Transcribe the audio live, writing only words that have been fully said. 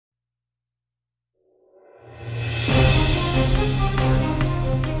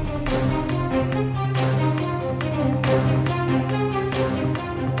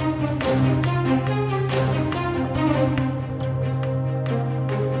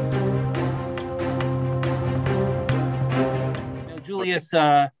Julius,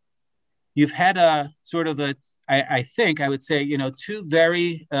 you've had a sort of a, I think I would say, two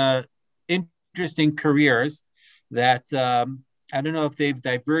very interesting careers that I don't know if they've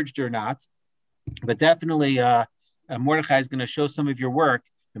diverged or not, but definitely Mordechai is going to show some of your work.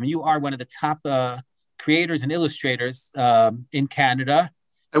 I mean, you are one of the top creators and illustrators in Canada.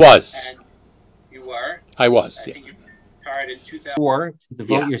 I was. And you were. I was. I think you started in 2004 to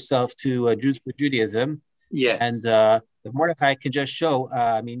devote yourself to Jews for Judaism. Yes. And if Mordechai can just show,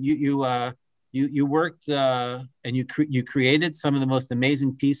 I mean, you worked and you created some of the most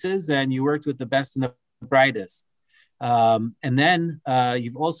amazing pieces, and you worked with the best and the brightest. And then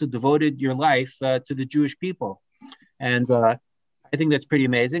you've also devoted your life to the Jewish people. And I think that's pretty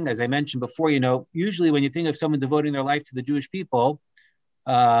amazing. As I mentioned before, usually when you think of someone devoting their life to the Jewish people,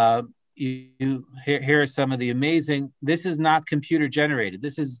 here are some of the amazing. This is not computer generated.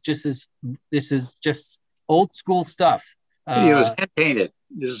 This is just old school stuff. It was hand painted.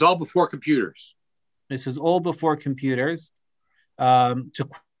 This is all before computers. This is all before computers. To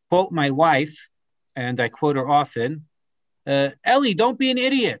quote my wife, and I quote her often, Ellie, don't be an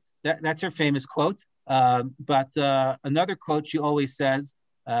idiot. That's her famous quote. But another quote she always says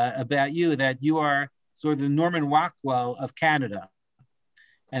about you, that you are sort of the Norman Rockwell of Canada.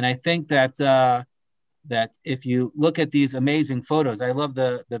 And I think that that if you look at these amazing photos, I love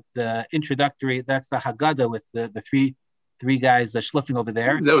the introductory. That's the Haggadah with the three guys schluffing over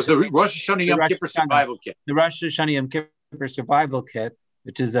there. That was the Rosh Hashanah Yom Kippur survival kit. The Rosh Hashanah Yom Kippur survival kit,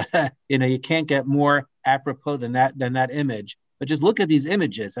 which is you can't get more apropos than that image. But just look at these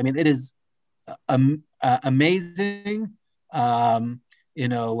images. I mean, it is amazing.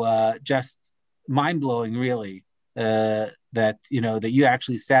 Just mind blowing, really. That you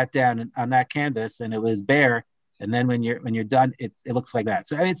actually sat down on that canvas and it was bare, and then when you're done, it looks like that.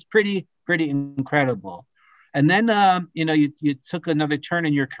 So I mean, it's pretty incredible. And then you took another turn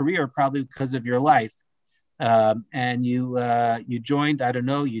in your career, probably because of your life, and you joined. I don't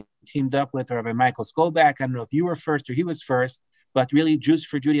know. You teamed up with Rabbi Michael Skolback. I don't know if you were first or he was first, but really, Jews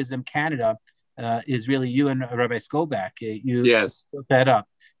for Judaism Canada is really you and Rabbi Skolback. You built that up,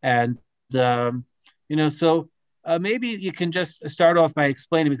 and so. Maybe you can just start off by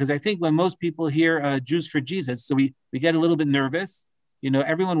explaining, because I think when most people hear Jews for Jesus, so we get a little bit nervous.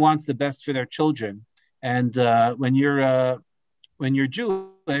 Everyone wants the best for their children, and when you're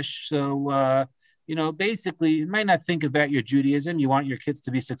Jewish, so basically you might not think about your Judaism. You want your kids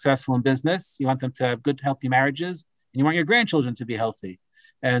to be successful in business. You want them to have good, healthy marriages, and you want your grandchildren to be healthy.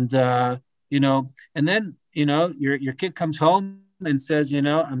 And and then your kid comes home and says,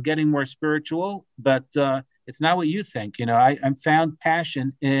 I'm getting more spiritual, but it's not what you think. I found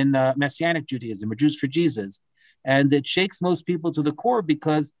passion in Messianic Judaism, or Jews for Jesus. And it shakes most people to the core,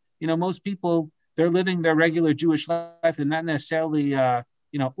 because, most people, they're living their regular Jewish life and not necessarily,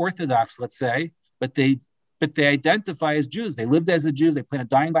 Orthodox, let's say, but they identify as Jews. They lived as a Jew. They plan on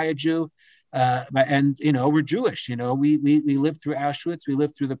dying by a Jew. And, we're Jewish. We lived through Auschwitz. We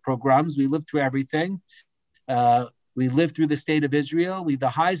lived through the pogroms. We lived through everything. We lived through the state of Israel. The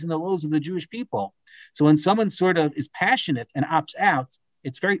highs and the lows of the Jewish people. So when someone sort of is passionate and opts out,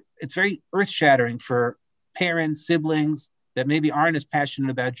 it's very earth-shattering for parents, siblings that maybe aren't as passionate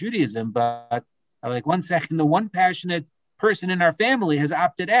about Judaism, but are like, 1 second, the one passionate person in our family has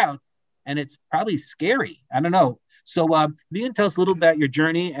opted out, and it's probably scary. I don't know. So you can tell us a little about your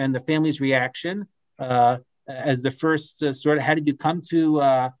journey and the family's reaction as the first sort of, how did you come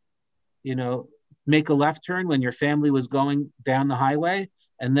to, make a left turn when your family was going down the highway?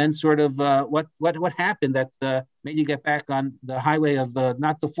 And then sort of what happened that made you get back on the highway of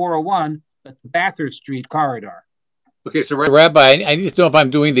not the 401, but the Bathurst Street corridor? Okay, so Rabbi, I need to know if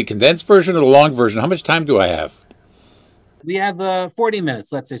I'm doing the condensed version or the long version. How much time do I have? We have 40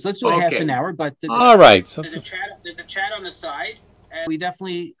 minutes, let's say. So let's do half an hour. But all right. There's a chat on the side, and we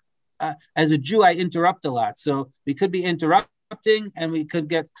definitely, as a Jew, I interrupt a lot. So we could be interrupting, and we could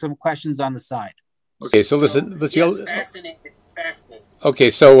get some questions on the side. Okay, so listen. Let's go. Fascinating. Okay,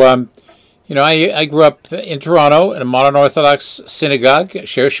 so I grew up in Toronto in a modern Orthodox synagogue,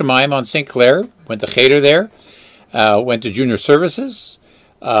 Sher Shemaim on St. Clair. Went to Cheder there. Went to junior services.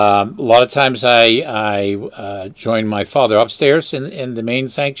 A lot of times I joined my father upstairs in the main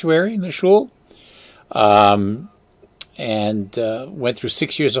sanctuary in the shul, and went through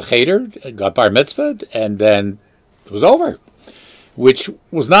 6 years of Cheder, got bar mitzvah, and then it was over, which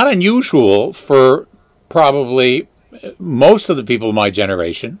was not unusual for probably most of the people of my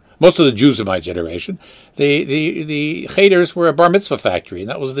generation, most of the Jews of my generation. The Cheders were a bar mitzvah factory, and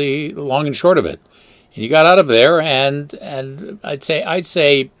that was the long and short of it. And you got out of there, and I'd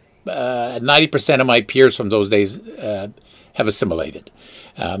say 90% of my peers from those days have assimilated.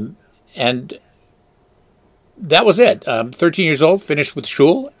 And that was it. 13 years old, finished with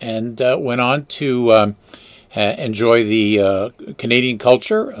shul, and went on to enjoy the Canadian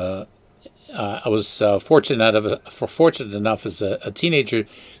culture. I was fortunate enough as a teenager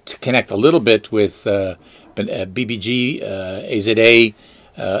to connect a little bit with BBG, AZA,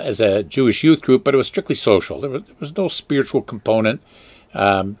 as a Jewish youth group, but it was strictly social. There was no spiritual component.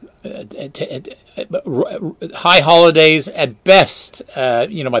 High holidays at best.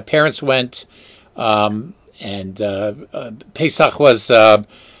 My parents went, and Pesach was a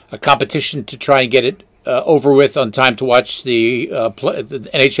competition to try and get it over with on time to watch the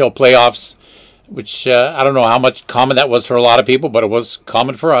NHL playoffs, which I don't know how much common that was for a lot of people, but it was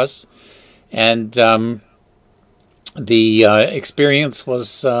common for us. And the experience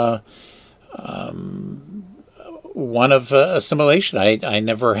was one of assimilation. I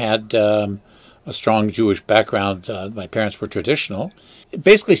never had a strong Jewish background. My parents were traditional. It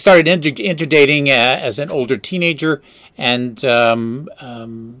basically started interdating as an older teenager, and there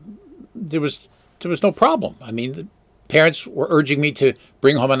was no problem. I mean, the parents were urging me to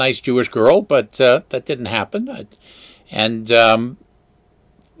bring home a nice Jewish girl, but that didn't happen. And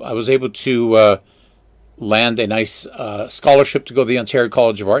I was able to land a nice scholarship to go to the Ontario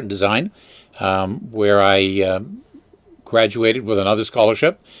College of Art and Design, where I graduated with another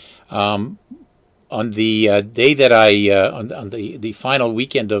scholarship. On the day that on the final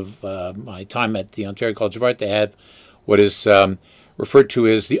weekend of my time at the Ontario College of Art, they had what is referred to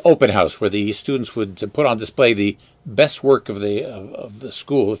as the open house, where the students would put on display the best work of the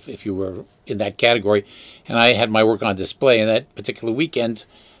school, if you were in that category. And I had my work on display, and that particular weekend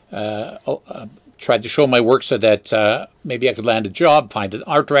tried to show my work so that maybe I could land a job, find an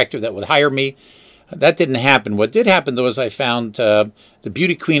art director that would hire me. That didn't happen. What did happen, though, is I found the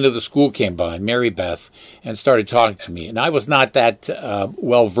beauty queen of the school came by, Mary Beth, and started talking to me. And I was not that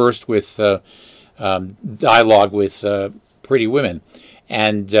well-versed with dialogue with pretty women.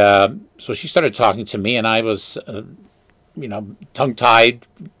 And so she started talking to me, and I was, tongue-tied,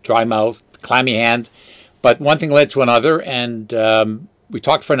 dry mouth, clammy hand. But one thing led to another, and we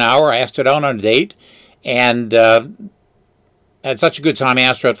talked for an hour. I asked her out on a date, and had such a good time, I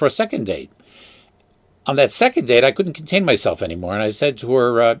asked her out for a second date. On that second date, I couldn't contain myself anymore, and I said to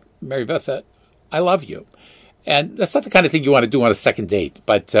her, Mary Beth, I love you. And that's not the kind of thing you want to do on a second date.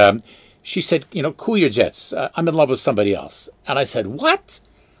 But she said, cool your jets. I'm in love with somebody else. And I said, what?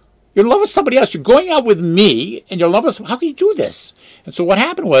 You're in love with somebody else? You're going out with me, and you're in love with how can you do this? And so what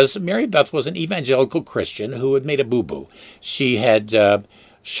happened was, Mary Beth was an evangelical Christian who had made a boo-boo. She had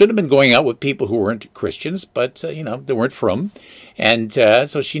should have been going out with people who weren't Christians, but, they weren't frum. And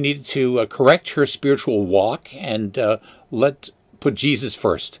so she needed to correct her spiritual walk and put Jesus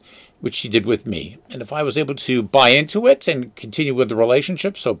first, which she did with me. And if I was able to buy into it and continue with the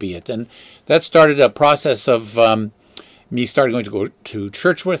relationship, so be it. And that started a process of me starting going to go to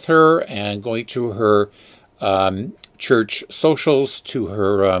church with her and going to her church socials, to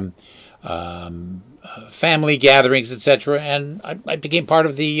her family gatherings, etc. And I became part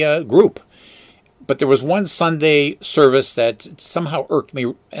of the group. But there was one Sunday service that somehow irked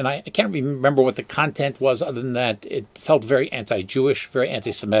me, and I can't remember what the content was other than that it felt very anti-Jewish, very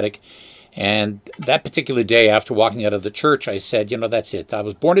anti-Semitic. And that particular day, after walking out of the church, I said, that's it. I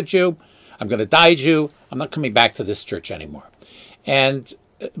was born a Jew. I'm going to die a Jew. I'm not coming back to this church anymore. And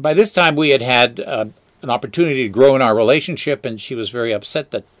by this time, we had an opportunity to grow in our relationship, and she was very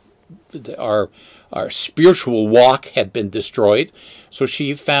upset that our spiritual walk had been destroyed. So she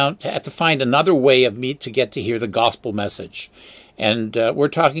had to find another way of me to get to hear the gospel message. And we're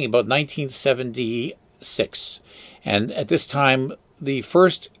talking about 1976. And at this time, the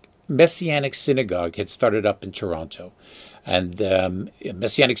first Messianic synagogue had started up in Toronto. And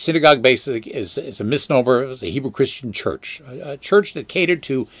Messianic synagogue basically is a misnomer. It was a Hebrew Christian church, a church that catered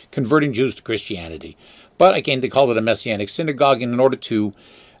to converting Jews to Christianity. But again, they called it a Messianic synagogue, and in order to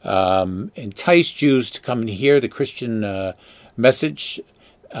entice Jews to come and hear the Christian message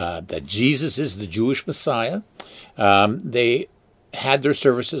that Jesus is the Jewish Messiah, they had their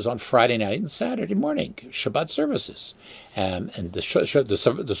services on Friday night and Saturday morning, Shabbat services. And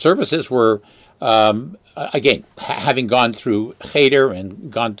the services were, again, having gone through Cheder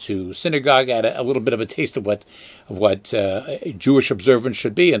and gone to synagogue, had a little bit of a taste of what Jewish observance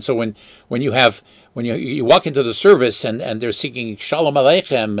should be. And so when you walk into the service and they're singing Shalom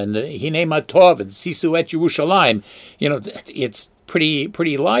Aleichem and Hinei Ma Tov and Sisu et Yerushalayim, it's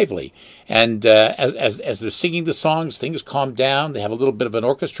pretty lively. And as they're singing the songs, things calm down. They have a little bit of an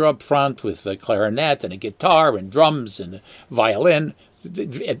orchestra up front with a clarinet and a guitar and drums and a violin.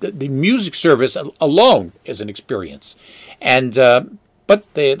 the music service alone is an experience. And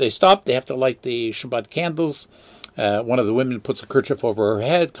but they stop. They have to light the Shabbat candles. One of the women puts a kerchief over her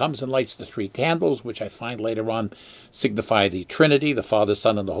head, comes and lights the 3 candles, which I find later on signify the Trinity, the Father,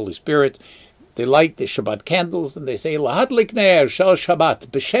 Son, and the Holy Spirit. They light the Shabbat candles, and they say, Lahadlik ner shel Shabbat,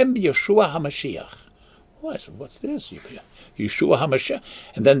 b'shem Yeshua HaMashiach. What's this? Yeshua HaMashiach.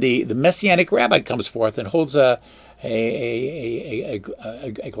 And then the Messianic rabbi comes forth and holds a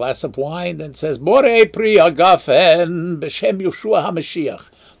glass of wine and says, Borei pri agafen, b'shem Yeshua HaMashiach.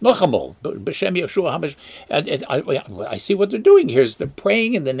 Nochamol, b'shem Yeshua HaMashiach. And I see what they're doing here is they're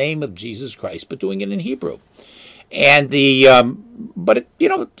praying in the name of Jesus Christ, but doing it in Hebrew. And but it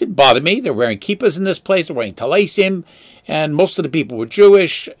didn't bother me. They're wearing kippas in this place. They're wearing talaisim, and most of the people were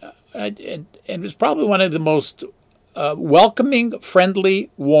Jewish. And it was probably one of the most welcoming, friendly,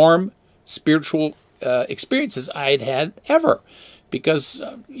 warm, spiritual experiences I had ever. Because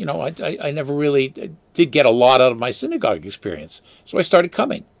I never really did get a lot out of my synagogue experience, so I started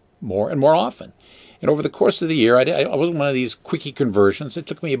coming more and more often. And over the course of the year, I wasn't one of these quickie conversions. It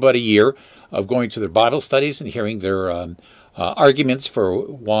took me about a year of going to their Bible studies and hearing their arguments for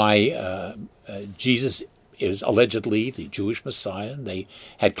why Jesus is allegedly the Jewish Messiah. And they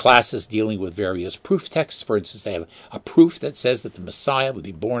had classes dealing with various proof texts. For instance, they have a proof that says that the Messiah would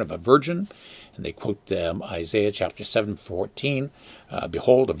be born of a virgin. And they quote Isaiah chapter 7:14,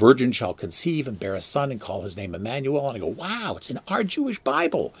 behold, a virgin shall conceive and bear a son and call his name Emmanuel. And I go, wow, it's in our Jewish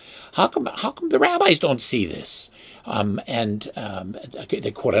Bible. How come the rabbis don't see this?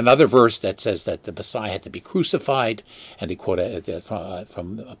 They quote another verse that says that the Messiah had to be crucified. And they quote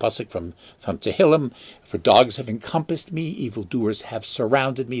from a pasuk from Tehillim, for dogs have encompassed me, evildoers have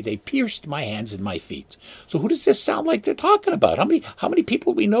surrounded me, they pierced my hands and my feet. So who does this sound like they're talking about? How many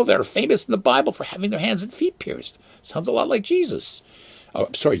people we know that are famous in the Bible for having their hands and feet pierced? Sounds a lot like Jesus. Oh,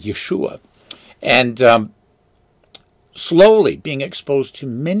 I'm sorry, Yeshua. And slowly being exposed to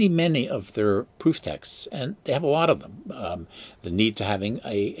many of their proof texts, and they have a lot of them, the need to having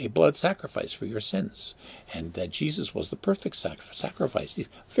a blood sacrifice for your sins, and that Jesus was the perfect sacrifice. These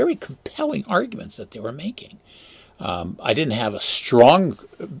very compelling arguments that they were making. I didn't have a strong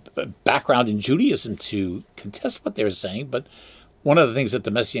background in Judaism to contest what they were saying, but one of the things that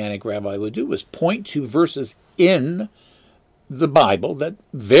the Messianic rabbi would do was point to verses in the Bible that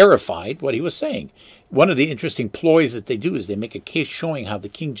verified what he was saying. One of the interesting ploys that they do is they make a case showing how the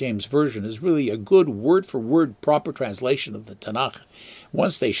King James Version is really a good word-for-word proper translation of the Tanakh.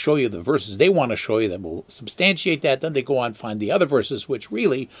 Once they show you the verses they want to show you that will substantiate that, then they go on and find the other verses which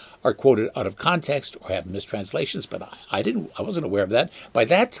really are quoted out of context or have mistranslations, but I wasn't aware of that. By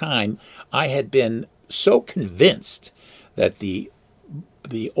that time, I had been so convinced that the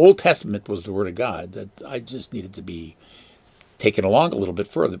Old Testament was the Word of God that I just needed to be taken along a little bit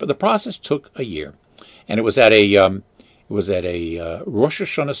further. But the process took a year. And it was at a Rosh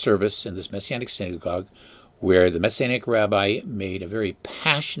Hashanah service in this Messianic synagogue where the Messianic rabbi made a very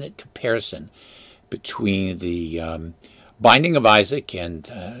passionate comparison between the binding of Isaac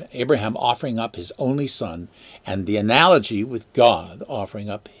and Abraham offering up his only son, and the analogy with God offering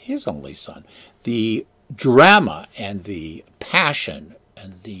up his only son. The drama and the passion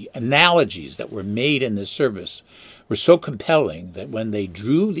and the analogies that were made in this service were so compelling that when they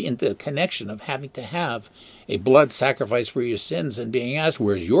drew the connection of having to have a blood sacrifice for your sins and being asked,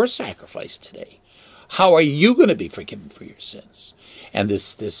 where's your sacrifice today? How are you going to be forgiven for your sins? And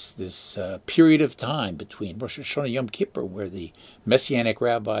this period of time between Rosh Hashanah and Yom Kippur, where the Messianic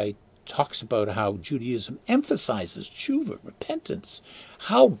rabbi talks about how Judaism emphasizes tshuva, repentance.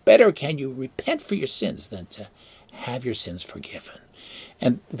 How better can you repent for your sins than to have your sins forgiven?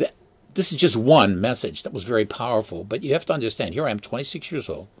 And this is just one message that was very powerful, but you have to understand, here I am, 26 years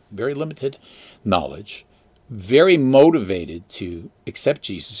old, very limited knowledge, very motivated to accept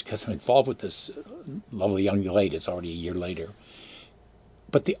Jesus because I'm involved with this lovely young lady. It's already a year later.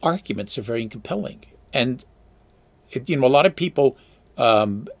 But the arguments are very compelling. And, a lot of people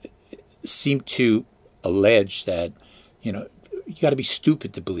seem to allege that, you got to be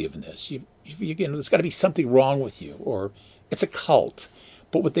stupid to believe in this. There's got to be something wrong with you, or it's a cult.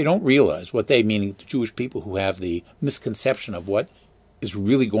 But what they don't realize, what they, meaning the Jewish people who have the misconception of what is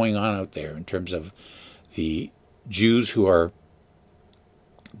really going on out there in terms of the Jews who are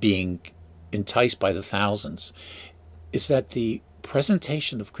being enticed by the thousands, is that the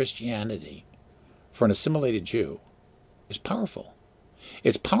presentation of Christianity for an assimilated Jew is powerful.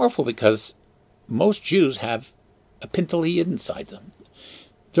 It's powerful because most Jews have a pintaliyid inside them.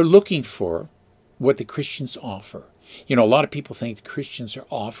 They're looking for what the Christians offer. A lot of people think the Christians are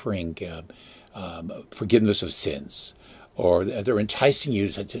offering forgiveness of sins, or they're enticing you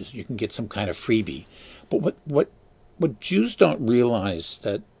so that you can get some kind of freebie. But what Jews don't realize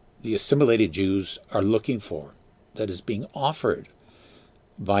that the assimilated Jews are looking for, that is being offered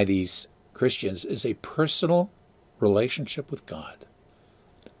by these Christians, is a personal relationship with God.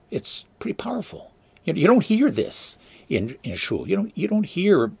 It's pretty powerful. You don't hear this in shul. You don't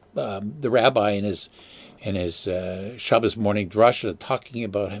hear the rabbi in his Shabbos morning drasha talking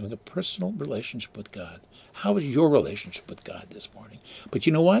about having a personal relationship with God. How is your relationship with God this morning? But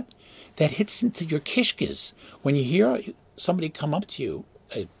you know what? That hits into your kishkes. When you hear somebody come up to you,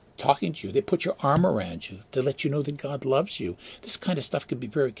 talking to you, they put your arm around you, they let you know that God loves you. This kind of stuff can be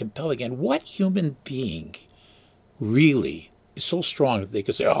very compelling. And what human being really is so strong that they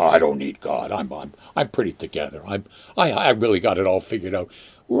could say, "Oh, I don't need God. I'm pretty together. I really got it all figured out."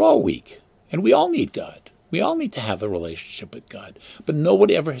 We're all weak, and we all need God. We all need to have a relationship with God, but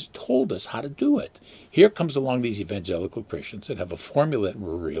nobody ever has told us how to do it. Here comes along these evangelical Christians that have a formula that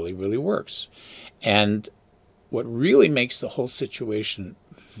really, really works. And what really makes the whole situation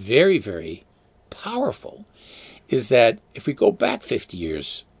very, very powerful is that if we go back 50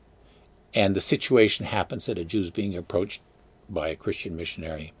 years and the situation happens that a Jew's being approached by a Christian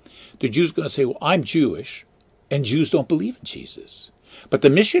missionary, the Jew's going to say, "Well, I'm Jewish, and Jews don't believe in Jesus." But the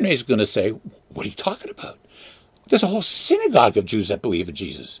missionary is going to say, "What are you talking about? There's a whole synagogue of Jews that believe in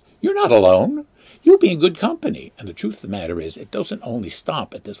Jesus. You're not alone. You'll be in good company." And the truth of the matter is, it doesn't only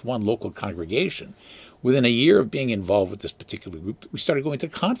stop at this one local congregation. Within a year of being involved with this particular group, we started going to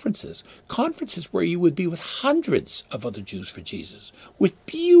conferences where you would be with hundreds of other Jews for Jesus, with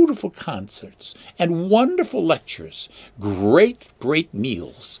beautiful concerts and wonderful lectures, great, great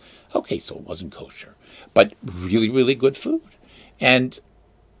meals. Okay, so it wasn't kosher, but really, really good food. And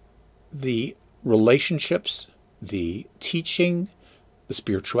the relationships, the teaching, the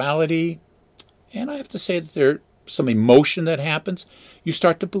spirituality, and I have to say that there's some emotion that happens. You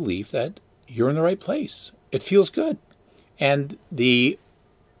start to believe that you're in the right place. It feels good. And the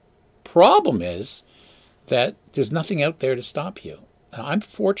problem is that there's nothing out there to stop you. Now, I'm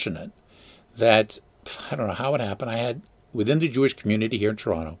fortunate that, I don't know how it happened, I had, within the Jewish community here in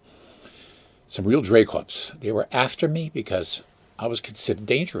Toronto, some real Dreykops. They were after me because I was considered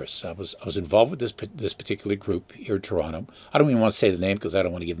dangerous. I was involved with this particular group here in Toronto. I don't even want to say the name because I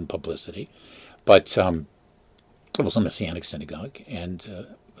don't want to give them publicity. But it was a Messianic synagogue, and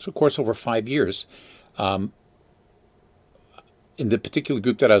so of course over 5 years, in the particular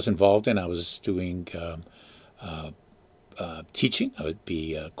group that I was involved in, I was doing teaching. I would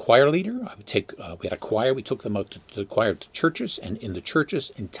be a choir leader. I would take. We had a choir. We took them out to the choir to churches, and in the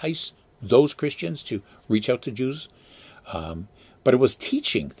churches entice those Christians to reach out to Jews. But it was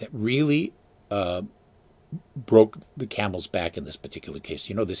teaching that really broke the camel's back in this particular case.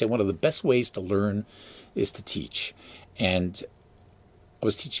 You know, they say one of the best ways to learn is to teach. And I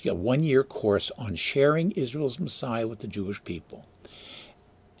was teaching a 1-year course on sharing Israel's Messiah with the Jewish people.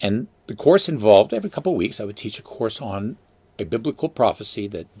 And the course involved, every couple of weeks, I would teach a course on a biblical prophecy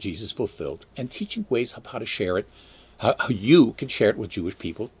that Jesus fulfilled, and teaching ways of how to share it, how you can share it with Jewish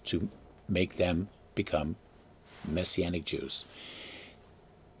people to make them become Messianic Jews.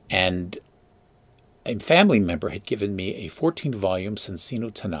 And a family member had given me a 14-volume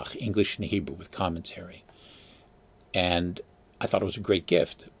Sensino Tanakh, English and Hebrew, with commentary. And I thought it was a great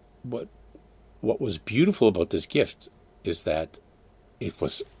gift. What was beautiful about this gift is that it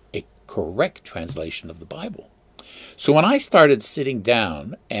was a correct translation of the Bible. So when I started sitting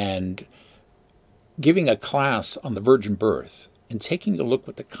down and giving a class on the virgin birth and taking a look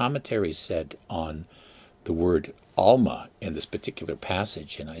what the commentary said on the word Alma in this particular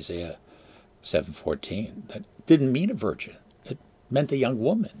passage in Isaiah 7:14, that didn't mean a virgin. It meant a young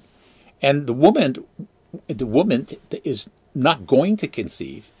woman. And the woman is not going to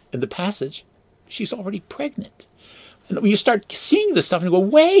conceive. In the passage, she's already pregnant. And when you start seeing this stuff and you go,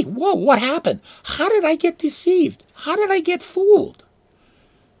 wait, whoa, what happened? How did I get deceived? How did I get fooled?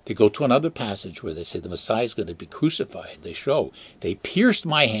 They go to another passage where they say the Messiah is going to be crucified. They show, they pierced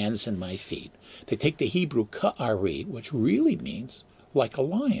my hands and my feet. They take the Hebrew ka'ari, which really means like a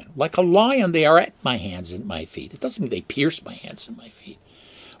lion. Like a lion, they are at my hands and my feet. It doesn't mean they pierced my hands and my feet.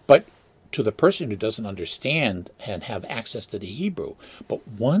 But to the person who doesn't understand and have access to the Hebrew. But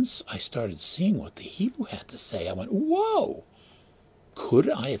once I started seeing what the Hebrew had to say, I went, whoa, could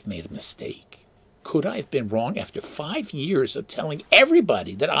I have made a mistake? Could I have been wrong after 5 years of telling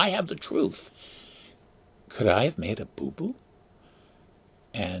everybody that I have the truth? Could I have made a boo-boo?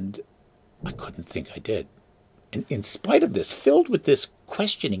 And I couldn't think I did. And in spite of this, filled with this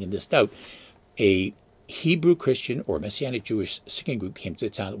questioning and this doubt, a Hebrew Christian or Messianic Jewish singing group came to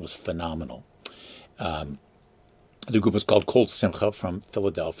the town that was phenomenal. The group was called Kol Simcha from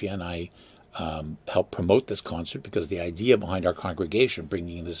Philadelphia, and I helped promote this concert because the idea behind our congregation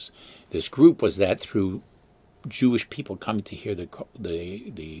bringing this group was that through Jewish people coming to hear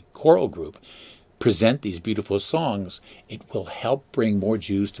the choral group present these beautiful songs, it will help bring more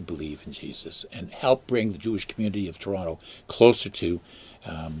Jews to believe in Jesus and help bring the Jewish community of Toronto closer to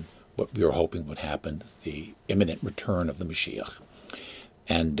what we were hoping would happen, the imminent return of the Mashiach.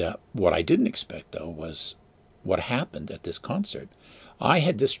 And what I didn't expect, though, was what happened at this concert. I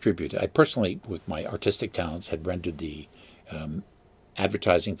personally, with my artistic talents, had rendered the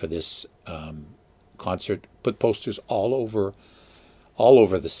advertising for this concert, put posters all over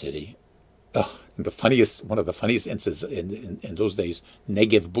the city. One of the funniest incidents in those days,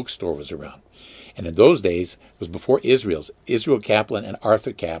 Negev bookstore was around. And in those days, it was before Israel Kaplan and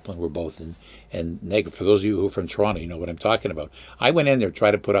Arthur Kaplan were both in Negev. For those of you who are from Toronto, you know what I'm talking about. I went in there to try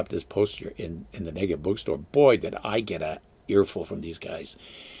to put up this poster in the Negev bookstore. Boy, did I get a earful from these guys.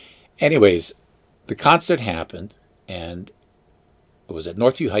 Anyways, the concert happened, and it was at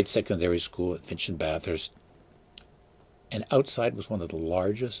Northview Heights Secondary School at Finch and Bathurst. And outside was one of the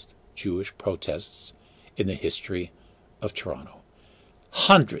largest Jewish protests in the history of Toronto.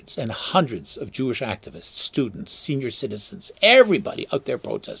 Hundreds and hundreds of Jewish activists, students, senior citizens, everybody out there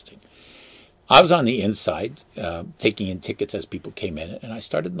protesting. I was on the inside, taking in tickets as people came in, and I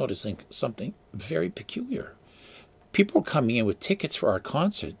started noticing something very peculiar. People were coming in with tickets for our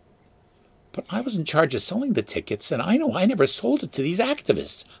concert, but I was in charge of selling the tickets, and I know I never sold it to these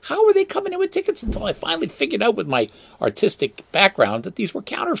activists. How were they coming in with tickets until I finally figured out with my artistic background that these were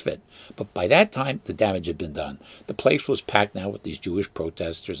counterfeit? But by that time, the damage had been done. The place was packed now with these Jewish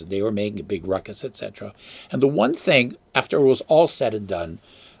protesters, and they were making a big ruckus, etc. And the one thing, after it was all said and done,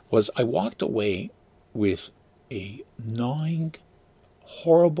 was I walked away with a gnawing,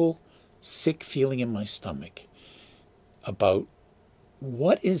 horrible, sick feeling in my stomach about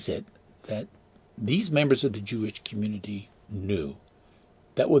what is it that these members of the Jewish community knew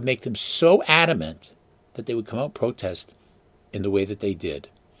that would make them so adamant that they would come out protest in the way that they did.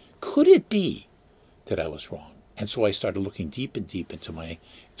 Could it be that I was wrong? And so I started looking deep and deep into my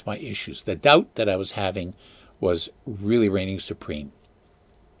issues. The doubt that I was having was really reigning supreme.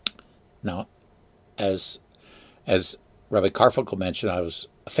 Now, as Rabbi Carfunkel mentioned, I was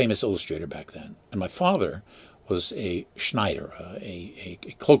a famous illustrator back then, and my father was a Schneider, a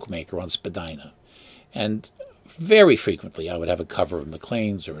cloak maker on Spadina. And very frequently I would have a cover of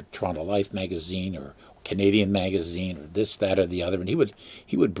Maclean's or Toronto Life magazine or Canadian magazine or this, that, or the other. And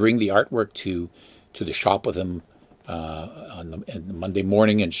he would bring the artwork to the shop with him on Monday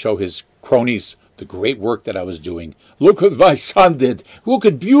morning and show his cronies the great work that I was doing. Look what my son did. Look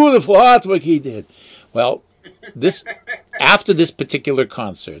at beautiful artwork he did. Well, after this particular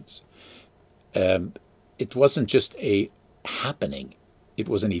concert, it wasn't just a happening. It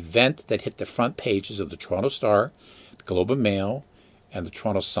was an event that hit the front pages of the Toronto Star, the Globe and Mail, and the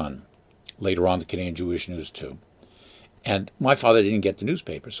Toronto Sun. Later on, the Canadian Jewish News, too. And my father didn't get the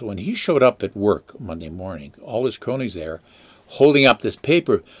newspaper. So when he showed up at work Monday morning, all his cronies there, holding up this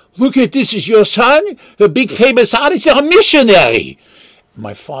paper, look at this, is your son? The big famous artist, a missionary.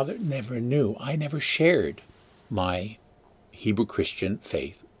 My father never knew. I never shared my Hebrew Christian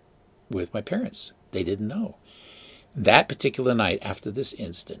faith with my parents. They didn't know. That particular night, after this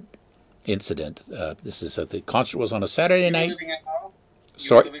incident, the concert was on a Saturday night. Living at home?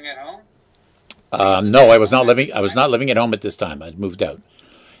 Sorry, living at home? No, I was not living. I was not living at home at this time. I'd moved out,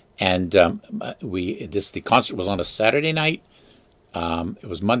 and the concert was on a Saturday night. It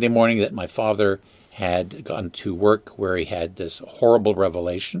was Monday morning that my father had gone to work, where he had this horrible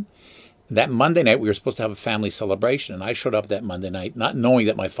revelation. That Monday night, we were supposed to have a family celebration, and I showed up that Monday night, not knowing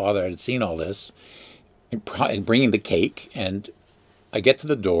that my father had seen all this, and bringing the cake, and I get to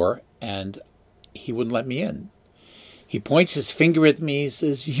the door, and he wouldn't let me in. He points his finger at me, he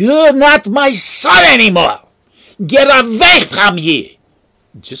says, "You're not my son anymore! Get away from here!"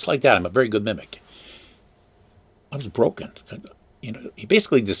 Just like that. I'm a very good mimic. I was broken. He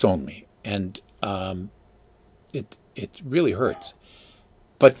basically disowned me, and it really hurt.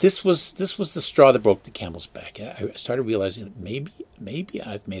 But this was the straw that broke the camel's back. I started realizing that maybe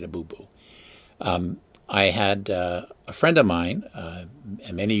I've made a boo-boo. I had a friend of mine,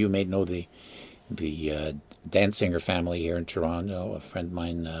 and many of you may know the Danzinger family here in Toronto. A friend of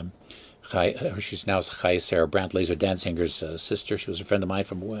mine, she's now Chaya Sarah Brandt, Laser Danzinger's sister. She was a friend of mine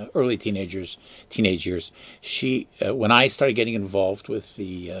from early teenage years. She, when I started getting involved with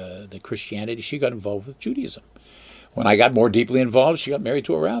the Christianity, she got involved with Judaism. When I got more deeply involved, she got married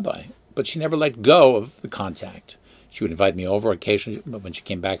to a rabbi, but she never let go of the contact. She would invite me over occasionally when she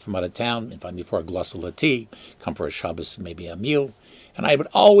came back from out of town, invite me for a glass of tea, come for a Shabbos, maybe a meal. And I would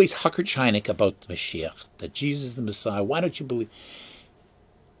always huck her Chinik about the Mashiach, that Jesus is the Messiah. Why don't you believe?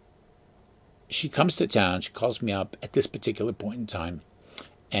 She comes to town. She calls me up at this particular point in time.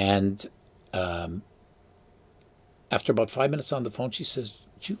 And after about 5 minutes on the phone, she says,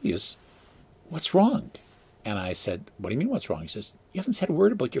 Julius, what's wrong? And I said, what do you mean what's wrong? He says, you haven't said a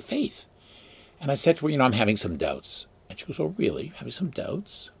word about your faith. And I said to her, I'm having some doubts. And she goes, oh, really? Having some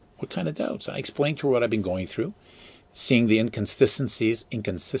doubts? What kind of doubts? I explained to her what I've been going through, seeing the inconsistencies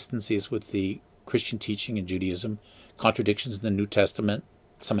with the Christian teaching in Judaism, contradictions in the New Testament,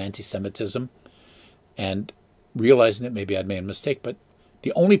 some anti-Semitism, and realizing that maybe I'd made a mistake. But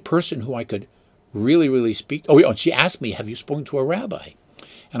the only person who I could really speak... Oh, and she asked me, have you spoken to a rabbi?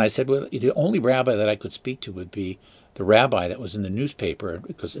 And I said, well, the only rabbi that I could speak to would be the rabbi that was in the newspaper,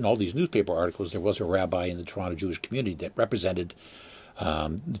 because in all these newspaper articles, there was a rabbi in the Toronto Jewish community that represented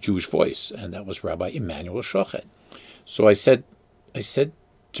the Jewish voice, and that was Rabbi Emmanuel Shochet. So I said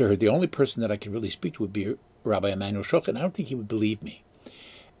to her, the only person that I could really speak to would be Rabbi Emmanuel Shochet, and I don't think he would believe me.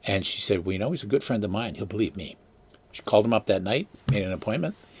 And she said, well, he's a good friend of mine. He'll believe me. She called him up that night, made an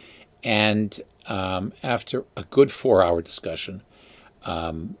appointment, and after a good 4-hour discussion,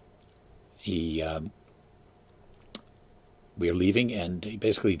 we were leaving, and he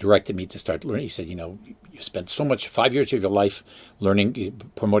basically directed me to start learning. He said, you spent so much, 5 years of your life learning,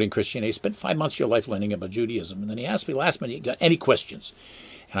 promoting Christianity. You spent 5 months of your life learning about Judaism. And then he asked me last minute, you got any questions?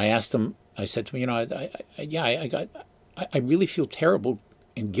 And I asked him, I said to him, I really feel terrible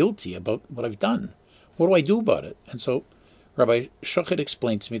and guilty about what I've done. What do I do about it? And so Rabbi Shochet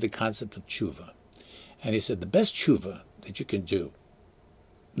explained to me the concept of tshuva. And he said, the best tshuva that you can do,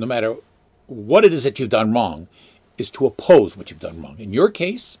 no matter what it is that you've done wrong, is to oppose what you've done wrong. In your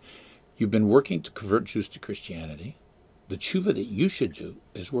case, you've been working to convert Jews to Christianity. The tshuva that you should do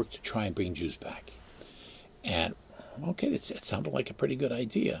is work to try and bring Jews back. And, okay, it sounded like a pretty good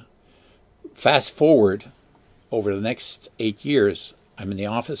idea. Fast forward, over the next 8 years, I'm in the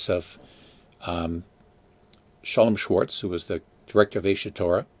office of Shalom Schwartz, who was the director of Aish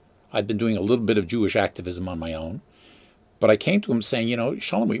Torah. I'd been doing a little bit of Jewish activism on my own. But I came to him saying,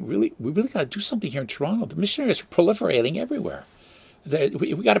 Shalom, we really got to do something here in Toronto. The missionaries are proliferating everywhere.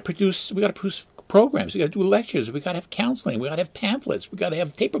 We got to produce programs. We got to do lectures. We got to have counseling. We got to have pamphlets. We got to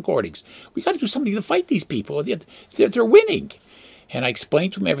have tape recordings. We got to do something to fight these people. They're winning. And I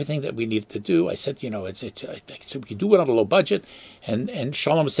explained to him everything that we needed to do. I said, I said we can do it on a low budget. And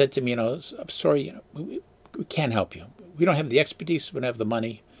Shalom said to me, I'm sorry, we can't help you. We don't have the expertise. We don't have the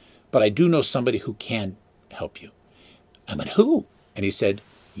money. But I do know somebody who can help you. I went, who? And he said,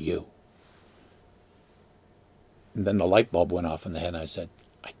 you. And then the light bulb went off in the head, and I said,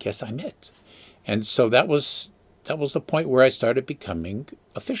 I guess I'm it. And so that was the point where I started becoming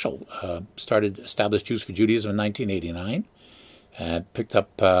official. Established Jews for Judaism in 1989, and picked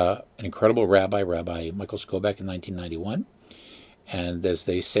up an incredible Rabbi Michael Skobek in 1991. And as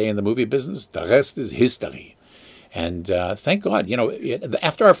they say in the movie business, the rest is history. And thank God,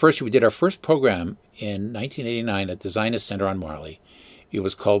 after our first year, we did our first program in 1989 at the Zionist Center on Marley. It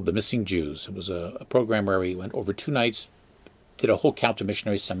was called The Missing Jews. It was a program where we went over 2 nights, did a whole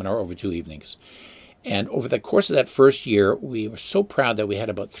counter-missionary seminar over 2 evenings. And over the course of that first year, we were so proud that we had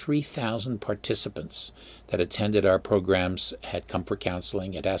about 3,000 participants that attended our programs, had come for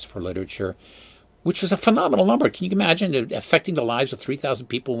counseling, had asked for literature, which was a phenomenal number. Can you imagine it affecting the lives of 3,000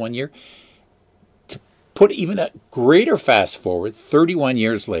 people in 1 year? Put even a greater fast forward, 31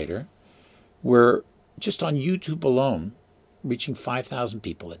 years later, we're just on YouTube alone reaching 5,000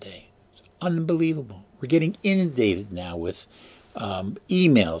 people a day. It's unbelievable. We're getting inundated now with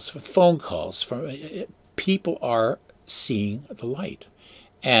emails, with phone calls. People are seeing the light.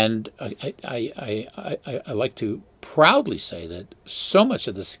 And I like to proudly say that so much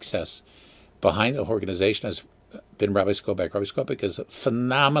of the success behind the organization has been Rabbi Skobek. Rabbi Skobek is a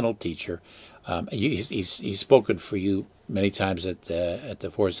phenomenal teacher. He's spoken for you many times at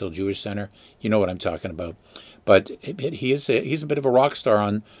the Forest Hill Jewish Center. You know what I'm talking about. But he's a bit of a rock star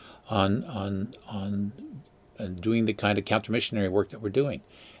on doing the kind of counter missionary work that we're doing,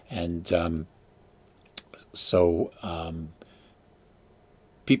 and so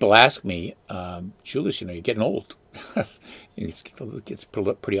people ask me, Julius, you're getting old. It's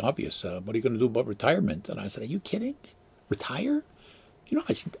pretty obvious. What are you going to do about retirement? And I said, are you kidding? Retire?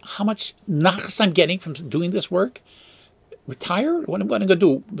 How much nachas I'm getting from doing this work? Retire? What am I going to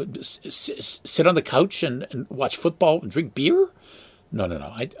do? Sit on the couch and watch football and drink beer?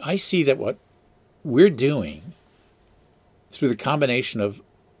 No. I see that what we're doing through the combination of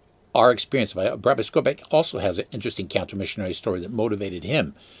our experience. Rabbi Skobek also has an interesting counter-missionary story that motivated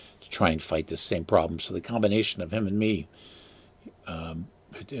him to try and fight this same problem. So the combination of him and me,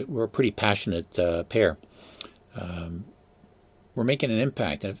 we're a pretty passionate pair. We're making an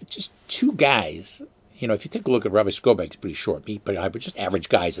impact. And if it's just two guys, you know, if you take a look at Rabbi Skobek, it's pretty short, but I just average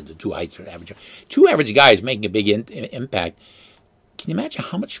guys at the two heights are average. Two average guys making a big impact. Can you imagine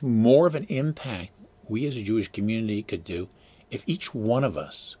how much more of an impact we as a Jewish community could do if each one of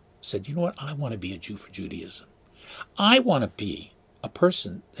us said, you know what, I want to be a Jew for Judaism. I want to be a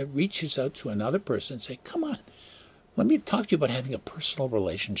person that reaches out to another person and say, come on, let me talk to you about having a personal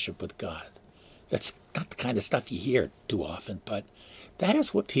relationship with God. That's not the kind of stuff you hear too often, but that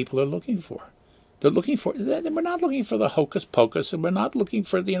is what people are looking for. They're looking for, we're not looking for the hocus pocus, and we're not looking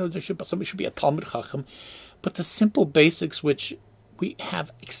for, you know, somebody should be a Talmud Chacham, but the simple basics which we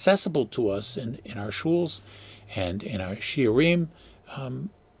have accessible to us in our shuls and in our shiurim.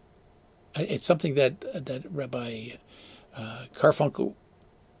 It's something that Rabbi Carfunkel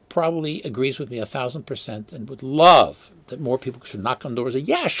probably agrees with me 1,000% and would love that more people should knock on doors and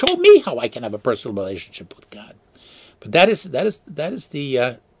say, yeah, show me how I can have a personal relationship with God. But that's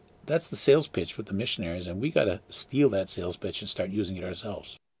the sales pitch with the missionaries, and we got to steal that sales pitch and start using it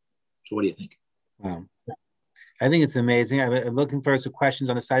ourselves. So what do you think? I think it's amazing. I'm looking for some questions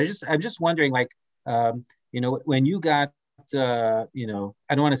on the side. I'm just wondering, like, you know, when you got, you know,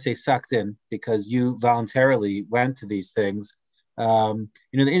 I don't want to say sucked in because you voluntarily went to these things. You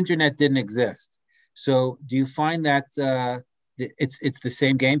know, the internet didn't exist. So do you find that it's the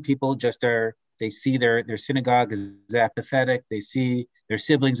same game? People just they see their synagogue as apathetic. They see their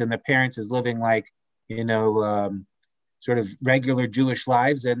siblings and their parents as living like, you know, sort of regular Jewish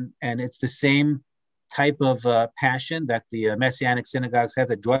lives. And it's the same type of passion that the Messianic synagogues have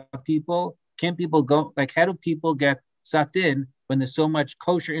that draw people. Can people go, like, how do people get sucked in when there's so much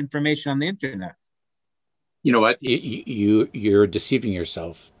kosher information on the internet? You know what? You're deceiving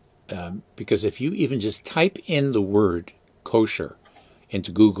yourself because if you even just type in the word kosher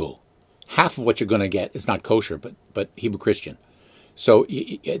into Google, half of what you're going to get is not kosher, but Hebrew Christian. So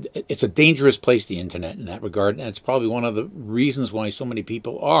it's a dangerous place, the internet, in that regard, and it's probably one of the reasons why so many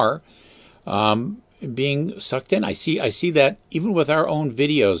people are being sucked in. I see that even with our own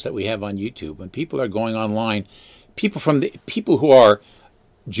videos that we have on YouTube, when people are going online, people who are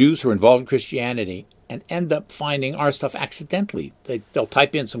Jews who are involved in Christianity and end up finding our stuff accidentally. They'll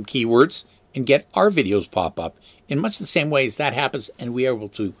type in some keywords and get our videos pop up in much the same way as that happens, and we are able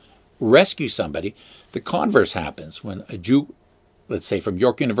to rescue somebody. The converse happens when a Jew, let's say from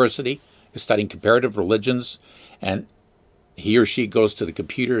York University, is studying comparative religions, and he or she goes to the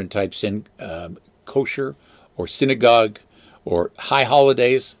computer and types in kosher or synagogue or high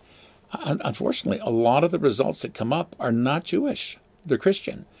holidays. Unfortunately, a lot of the results that come up are not Jewish. They're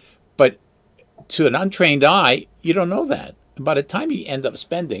Christian. But to an untrained eye, you don't know that. And by the time you end up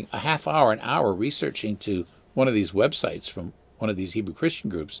spending a half hour, an hour researching to one of these websites from one of these Hebrew Christian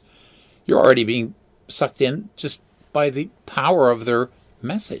groups, you're already being sucked in just by the power of their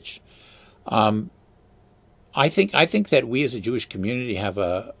message. I think that we as a Jewish community have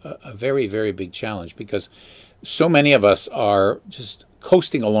a very, very big challenge because so many of us are just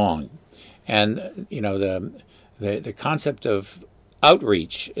coasting along, and you know the concept of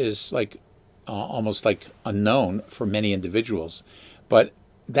outreach is like almost like unknown for many individuals, but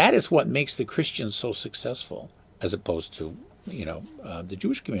that is what makes the Christians so successful, as opposed to the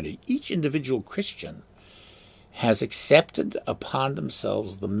Jewish community. Each individual Christian has accepted upon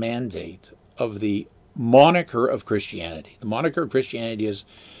themselves the mandate of the moniker of Christianity. The moniker of Christianity is,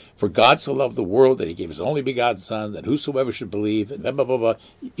 for God so loved the world that he gave his only begotten Son, that whosoever should believe, and blah, blah, blah, blah.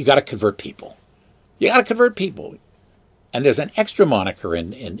 You got to convert people. You got to convert people. And there's an extra moniker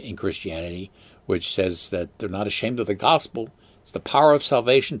in Christianity, which says that they're not ashamed of the gospel. It's the power of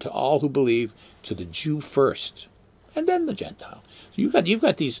salvation to all who believe, to the Jew first, and then the Gentile. So you've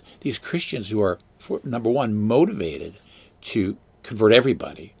got these Christians who are, number one, motivated to convert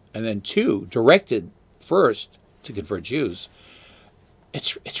everybody, and then two, directed first to convert Jews.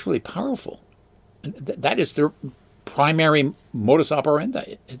 It's really powerful. And that is their primary modus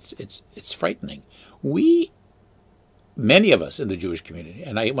operandi. It's frightening. Many of us in the Jewish community,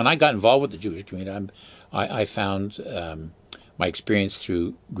 and when I got involved with the Jewish community, I found my experience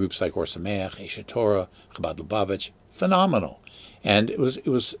through groups like Or Sameach, Eshet Torah, Chabad Lubavitch, phenomenal. And it was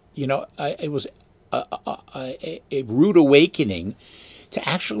a rude awakening to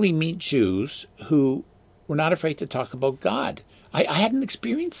actually meet Jews who were not afraid to talk about God. I hadn't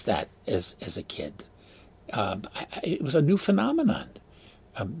experienced that as a kid. It was a new phenomenon.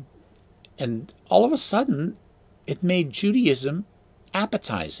 And all of a sudden, it made Judaism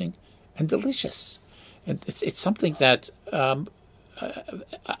appetizing and delicious. And it's something that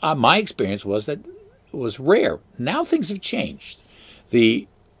my experience was that was rare. Now things have changed. The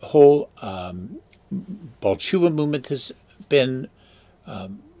whole Bolshevik movement has been a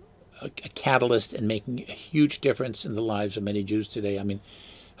catalyst in making a huge difference in the lives of many Jews today. I mean,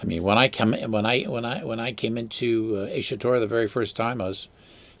 when I came into Aish Torah the very first time, I was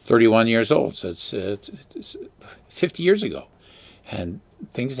 31 years old. So it's 50 years ago, and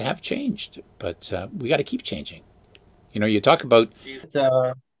things have changed. But we got to keep changing. You talk about.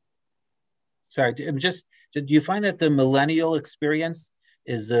 Sorry, do you find that the millennial experience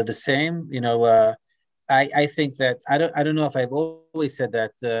is the same? I think that I don't know if I've always said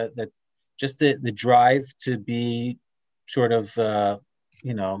that that just the drive to be sort of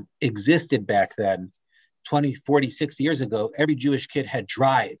existed back then, 20, 40, 60 years ago. Every Jewish kid had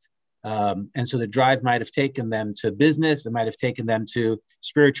drive. And so the drive might have taken them to business, it might have taken them to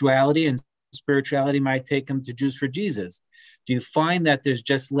spirituality, and spirituality might take them to Jews for Jesus. Do you find that there's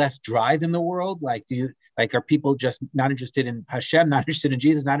just less drive in the world? Are people just not interested in Hashem, not interested in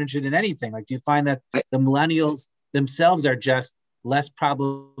Jesus, not interested in anything? Do you find that the millennials themselves are just less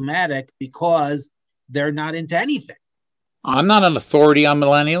problematic because they're not into anything? I'm not an authority on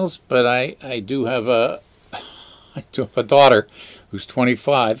millennials, but I do have a daughter who's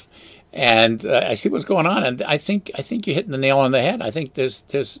 25, and I see what's going on, and I think you're hitting the nail on the head. I think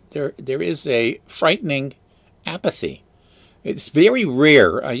there is a frightening apathy. It's very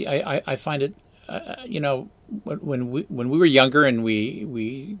rare. I find it, when we were younger and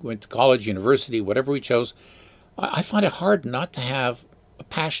we went to college, university, whatever we chose, I find it hard not to have a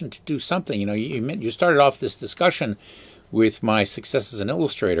passion to do something. You started off this discussion with my success as an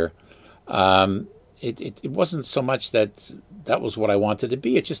illustrator. It wasn't so much that was what I wanted to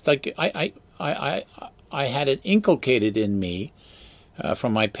be. It's just like I had it inculcated in me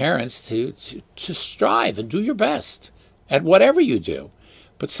from my parents to strive and do your best at whatever you do.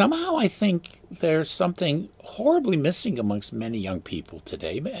 But somehow I think there's something horribly missing amongst many young people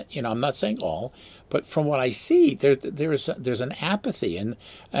today. I'm not saying all, but from what I see, there's an apathy. And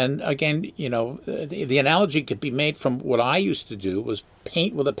again, the analogy could be made from what I used to do was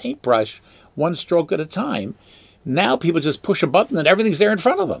paint with a paintbrush, one stroke at a time. Now people just push a button and everything's there in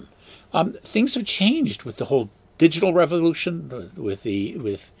front of them. Things have changed with the whole digital revolution, with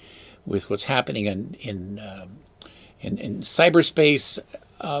what's happening in cyberspace.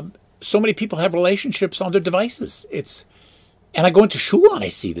 So many people have relationships on their devices. And I go into shul and I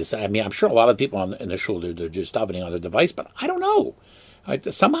see this. I mean, I'm sure a lot of people in the shul, they're just davening on their device, but I don't know.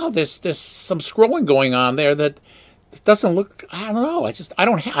 Somehow there's some scrolling going on there that doesn't look. I don't know.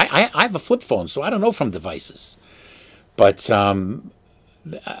 I have a flip phone, so I don't know from devices. But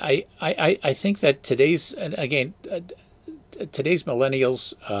I think that today's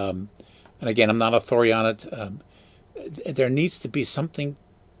millennials, and again, I'm not authority on it. There needs to be something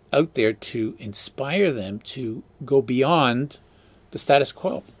out there to inspire them to go beyond the status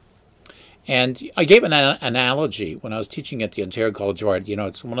quo. And I gave an analogy when I was teaching at the Ontario College of Art.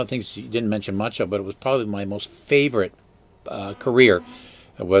 It's one of the things you didn't mention much of, but it was probably my most favorite career.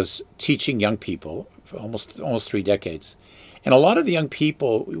 It was teaching young people for almost 3 decades. And a lot of the young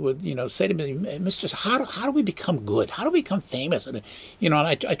people would, say to me, "Mistress, how do we become good? How do we become famous?" And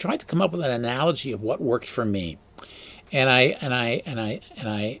I tried to come up with an analogy of what worked for me. And I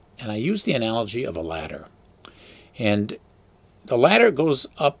use the analogy of a ladder, and the ladder goes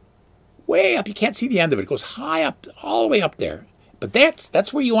up, way up. You can't see the end of it. It goes high up, all the way up there. But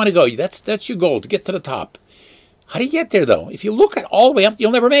that's where you want to go. That's your goal, to get to the top. How do you get there, though? If you look at all the way up,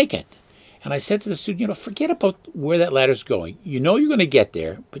 you'll never make it. And I said to the student, forget about where that ladder's going. You're going to get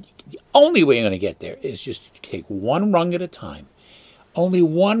there, but the only way you're going to get there is just to take one rung at a time. Only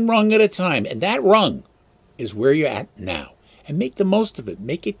one rung at a time, and that rung is where you're at now, and make the most of it.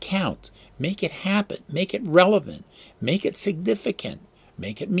 Make it count. Make it happen. Make it relevant. Make it significant.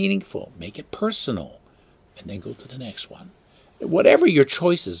 Make it meaningful. Make it personal, and then go to the next one. Whatever your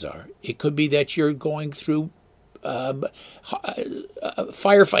choices are, it could be that you're going through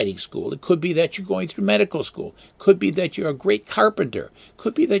firefighting school. It could be that you're going through medical school. Could be that you're a great carpenter.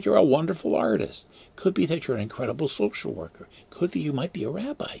 Could be that you're a wonderful artist. Could be that you're an incredible social worker. Could be you might be a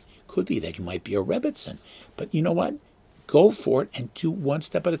rabbi. Could be that you might be a rebbitzin. But you know what? Go for it and do one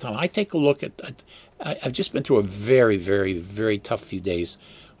step at a time. I take a look at I've just been through a very, very, very tough few days.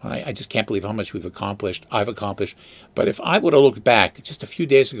 I just can't believe how much I've accomplished. But if I would have looked back just a few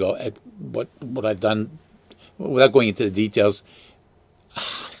days ago at what I've done, without going into the details,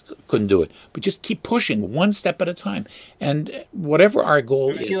 couldn't do it. But just keep pushing one step at a time. And whatever our goal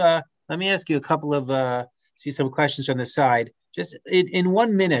is. Let me ask you a couple of, see some questions on the side. just in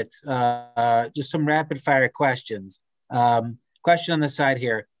 1 minute, just some rapid fire questions. Question on the side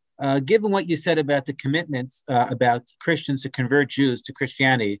here. Given what you said about the commitments about Christians to convert Jews to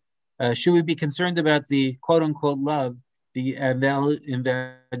Christianity, should we be concerned about the quote unquote love the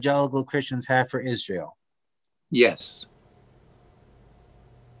evangelical Christians have for Israel? Yes.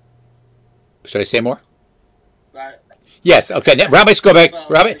 Should I say more? Yes. Okay. Now, Rabbi Skobek.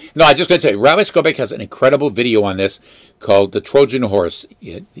 No, I just going to tell you, Rabbi Skobek has an incredible video on this called "The Trojan Horse: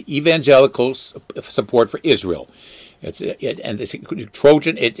 The Evangelical Support for Israel." And this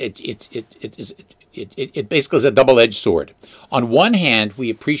Trojan. It basically is a double-edged sword. On one hand, we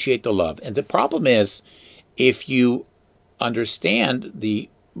appreciate the love, and the problem is, if you understand the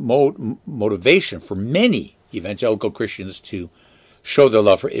motivation for many evangelical Christians to show their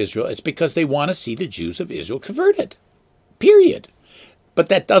love for Israel, it's because they want to see the Jews of Israel converted. Period. But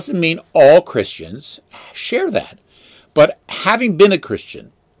that doesn't mean all Christians share that. But having been a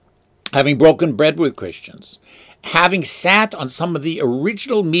Christian, having broken bread with Christians, having sat on some of the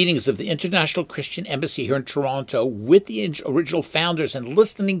original meetings of the International Christian Embassy here in Toronto with the original founders and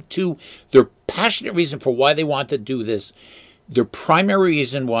listening to their passionate reason for why they want to do this, their primary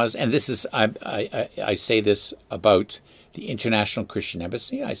reason was, and this is, I say this about the International Christian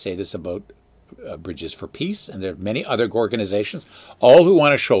Embassy, I say this about Bridges for Peace, and there are many other organizations, all who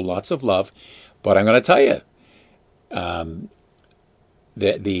want to show lots of love. But I'm going to tell you,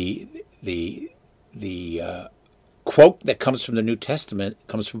 the quote that comes from the New Testament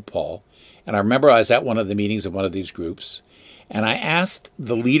comes from Paul. And I remember I was at one of the meetings of one of these groups, and I asked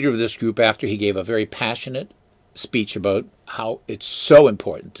the leader of this group after he gave a very passionate speech about how it's so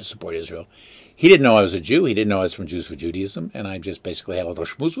important to support Israel. He didn't know I was a Jew. He didn't know I was from Jews for Judaism. And I just basically had a little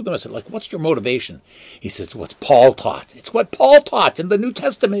schmooze with him. I said, like, what's your motivation? He says, what's Paul taught. It's what Paul taught in the New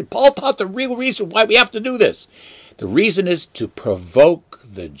Testament. Paul taught the real reason why we have to do this. The reason is to provoke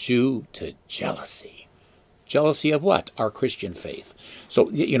the Jew to jealousy. Jealousy of what? Our Christian faith. So,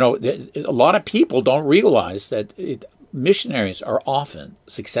 you know, a lot of people don't realize that missionaries are often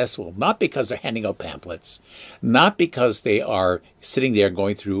successful, not because they're handing out pamphlets, not because they are sitting there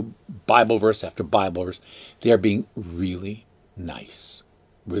going through Bible verse after Bible verse. They are being really nice,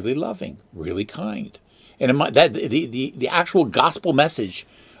 really loving, really kind. And the actual gospel message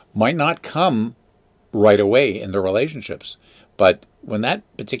might not come right away in their relationships. But when that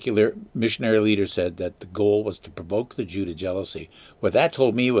particular missionary leader said that the goal was to provoke the Jew to jealousy, what that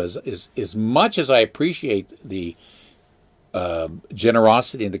told me was, as much as I appreciate the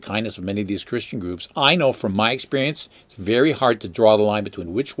generosity and the kindness of many of these Christian groups, I know from my experience it's very hard to draw the line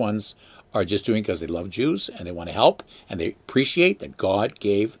between which ones are just doing because they love Jews and they want to help and they appreciate that God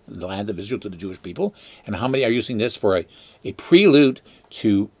gave the land of Israel to the Jewish people, and how many are using this for a prelude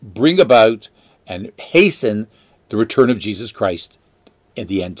to bring about and hasten the return of Jesus Christ in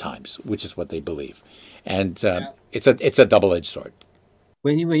the end times, which is what they believe. And it's a double-edged sword.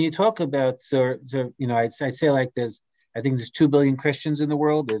 When you talk about, so you know, I'd say like this. I think there's 2 billion Christians in the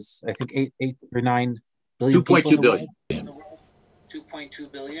world. There's, I think, 8 or 9 billion. 2.2 billion. 2.2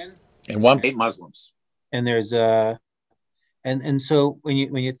 billion. And 1.8 Muslims. And there's and so when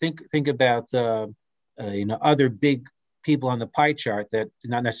you think about you know, other big people on the pie chart that do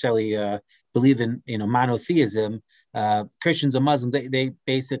not necessarily believe in, you know, monotheism, Christians and Muslims, they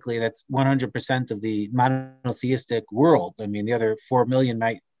basically, that's 100% of the monotheistic world. I mean, the other 4 million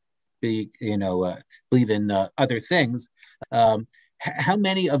might be, you know, believe in other things. How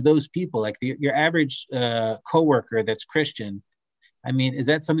many of those people, like your average coworker that's Christian, I mean, is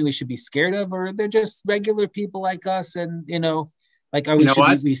that something we should be scared of, or they're just regular people like us? And, you know, like, are we should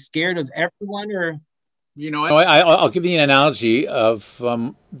we be scared of everyone, or? You know, I'll give you an analogy of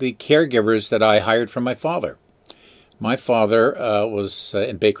the caregivers that I hired from my father. My father was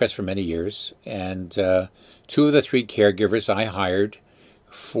in Baycrest for many years, and 2 of the 3 caregivers I hired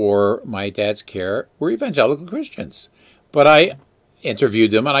for my dad's care were evangelical Christians. But I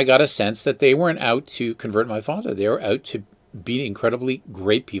interviewed them, and I got a sense that they weren't out to convert my father. They were out to be the incredibly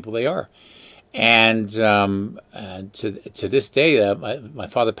great people they are. And to this day, my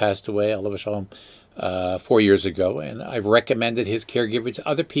father passed away, alav shalom, 4 years ago, and I've recommended his caregiver to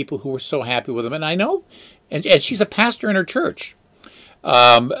other people who were so happy with him. And I know, and she's a pastor in her church.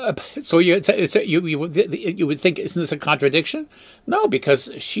 So you would think, isn't this a contradiction? No, because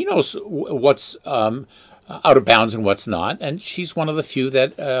she knows what's out of bounds and what's not, and she's one of the few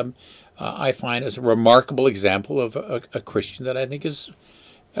that I find as a remarkable example of a Christian that I think is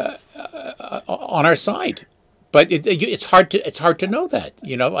on our side. But it's hard to know that.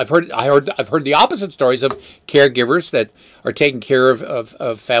 You know, I've heard the opposite stories of caregivers that are taking care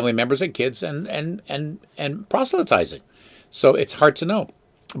of family members and kids and proselytizing. So it's hard to know.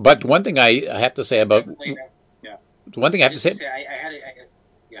 But one thing I have to say about Yeah. the one thing I have to say,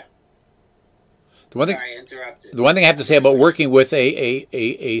 yeah. the one thing, Sorry, I interrupted. the one thing I have to say about working with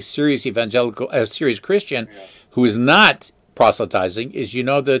a serious evangelical, a serious Christian who is not proselytizing is, you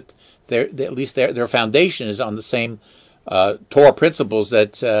know, that at least their foundation is on the same Torah principles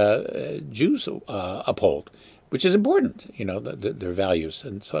that Jews uphold, which is important, you know, their values.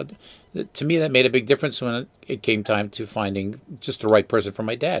 And so to me, that made a big difference when it came time to finding just the right person for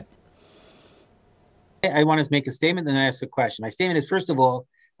my dad. I want to make a statement, then I ask a question. My statement is, first of all,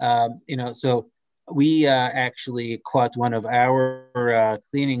 you know, so we actually caught one of our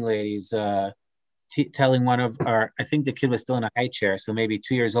cleaning ladies telling one of our, I think the kid was still in a high chair, so maybe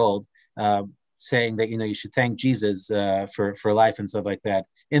 2 years old, saying that, you know, you should thank Jesus for life and stuff like that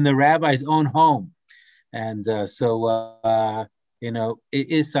in the rabbi's own home. And so, you know, it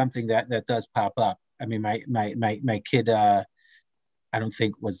is something that does pop up. I mean, my kid, I don't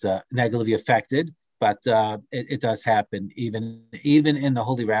think was negatively affected, but it does happen even in the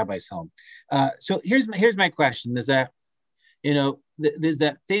holy rabbi's home. So here's my question: is that, you know, there's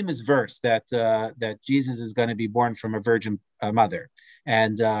that famous verse that Jesus is going to be born from a virgin mother,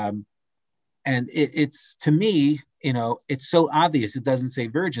 and it's, to me, you know, it's so obvious it doesn't say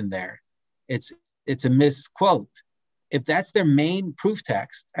virgin there. It's a misquote. If that's their main proof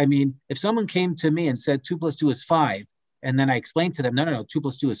text, I mean, if someone came to me and said 2 + 2 is 5, and then I explained to them, no, 2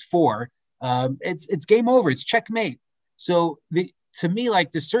 + 2 is 4, it's game over. It's checkmate. So to me,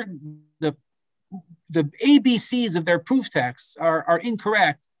 like, the ABCs of their proof texts are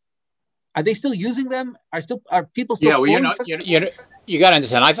incorrect. Are they still using them? Are people still? Yeah, well, you got to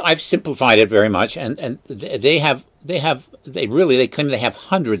understand. I've simplified it very much, and they claim they have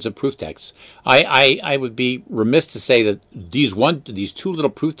hundreds of proof texts. I would be remiss to say that these two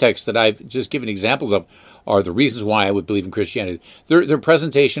little proof texts that I've just given examples of are the reasons why I would believe in Christianity. Their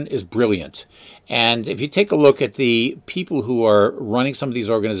presentation is brilliant, and if you take a look at the people who are running some of these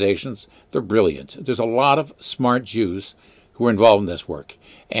organizations, they're brilliant. There's a lot of smart Jews who are involved in this work,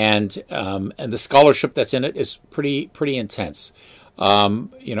 and the scholarship that's in it is pretty intense.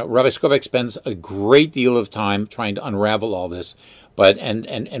 You know, Rabbi Skobek spends a great deal of time trying to unravel all this, but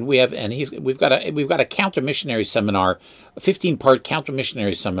we've got a counter missionary seminar, a 15-part counter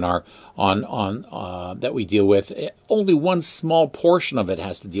missionary seminar on that we deal with. Only one small portion of it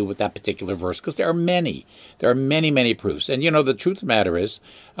has to deal with that particular verse, because there are many proofs. And, you know, the truth of the matter is,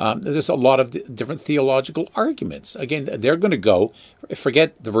 there's a lot of different theological arguments. Again, they're going to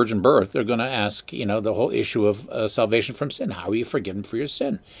forget the virgin birth. They're going to ask, you know, the whole issue of salvation from sin. How are you forgiven for your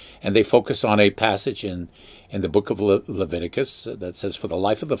sin? And they focus on a passage in the book of Leviticus that says, "For the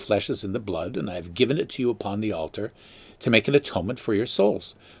life of the flesh is in the blood, and I have given it to you upon the altar to make an atonement for your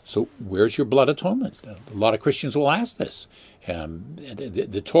souls." So where's your blood atonement? A lot of Christians will ask this.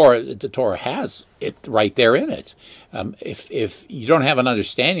 The Torah has it right there in it. If you don't have an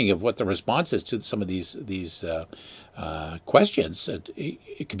understanding of what the response is to some of these questions,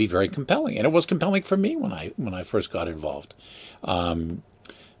 it could be very compelling, and it was compelling for me when I first got involved.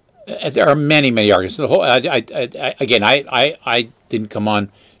 There are many arguments. The whole I didn't come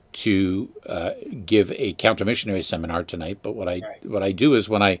on to give a counter missionary seminar tonight, but what I do is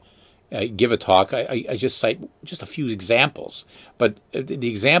when I give a talk, I just cite just a few examples, but the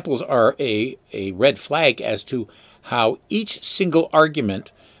examples are a red flag as to how each single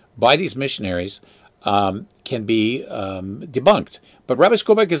argument by these missionaries can be debunked. But Rabbi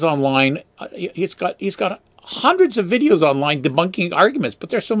Skobek is online. He's got hundreds of videos online debunking arguments, but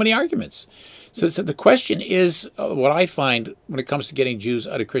there's so many arguments. So the question is, what I find when it comes to getting Jews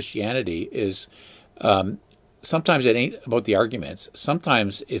out of Christianity is, sometimes it ain't about the arguments.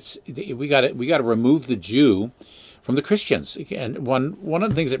 Sometimes we got to remove the Jew from the Christians. And one of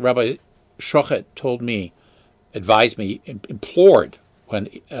the things that Rabbi Shochet told me, advised me, implored when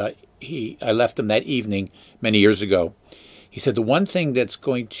I left him that evening many years ago. He said, the one thing that's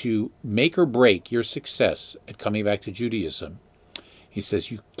going to make or break your success at coming back to Judaism, he says,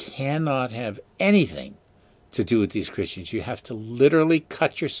 you cannot have anything to do with these Christians. You have to literally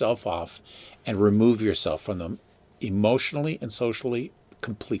cut yourself off and remove yourself from them emotionally and socially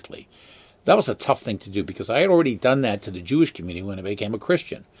completely. That was a tough thing to do, because I had already done that to the Jewish community when I became a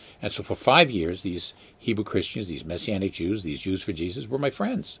Christian. And so for 5 years, these Hebrew Christians, these Messianic Jews, these Jews for Jesus were my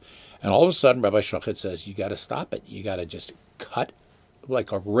friends. And all of a sudden, Rabbi Shochet says, you got to stop it. You got to just cut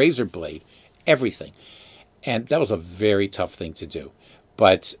like a razor blade everything. And that was a very tough thing to do.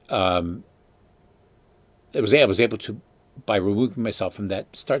 But I was able to, by removing myself from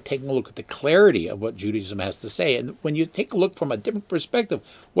that, start taking a look at the clarity of what Judaism has to say. And when you take a look from a different perspective,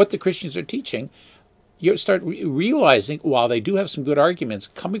 what the Christians are teaching, you start realizing, while they do have some good arguments,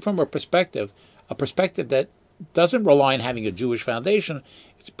 coming from a perspective that doesn't rely on having a Jewish foundation,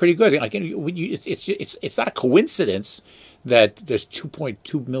 it's pretty good. Like, it's not a coincidence that there's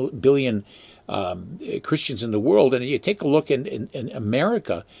 2.2 billion Christians in the world, and you take a look in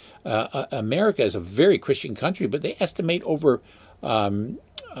America. America is a very Christian country, but they estimate over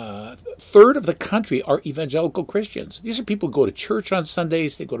a third of the country are evangelical Christians. These are people who go to church on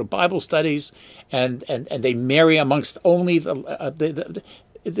Sundays, they go to Bible studies, and they marry amongst only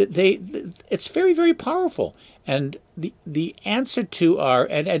it's very, very powerful. And the answer to our,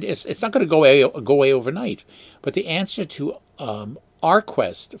 and it's not going to go away overnight, but the answer to our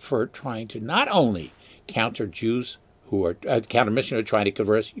quest for trying to not only counter Jews who are counter missionaries who are trying to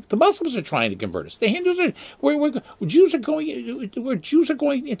convert us, the Muslims are trying to convert us. The Hindus are, Jews are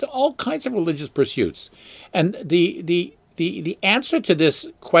going into all kinds of religious pursuits, and the answer to this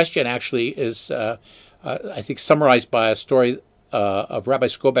question actually is, I think, summarized by a story of Rabbi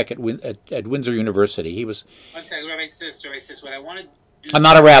Skobek at Windsor University. He was. One second, Rabbi Ciss, what I want to do. I'm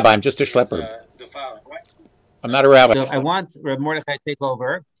not a rabbi. I'm just a schlepper. I'm not a rabbi. So I want Rabbi Mordechai to take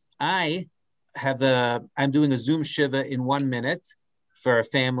over. I'm doing a Zoom shiva in 1 minute for a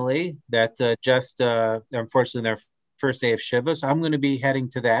family that unfortunately their first day of shiva. So I'm going to be heading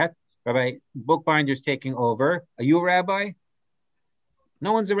to that. Rabbi Bookbinder's taking over. Are you a rabbi?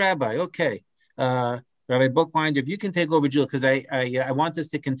 No one's a rabbi. Okay. Rabbi Bookbinder, if you can take over, Jules, because I want this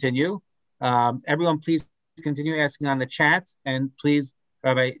to continue. Everyone, please continue asking on the chat, and please,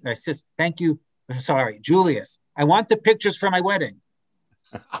 Rabbi Ciss, thank you. Sorry, Julius. I want the pictures for my wedding.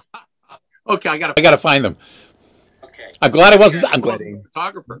 Okay, I gotta find them. Okay. I'm glad I wasn't a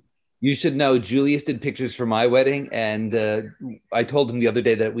photographer. You should know, Julius did pictures for my wedding, and I told him the other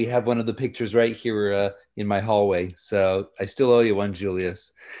day that we have one of the pictures right here in my hallway. So I still owe you one,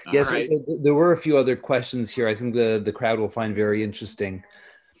 Julius. Yes, right. So there were a few other questions here I think the crowd will find very interesting.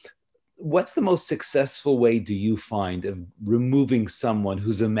 What's the most successful way, do you find, of removing someone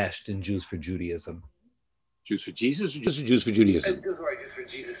who's enmeshed in Jews for Judaism? Jews for Jesus or Jews for Judaism? Jews for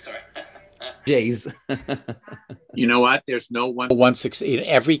Jesus, sorry. Jays. You know what? There's no one succeed.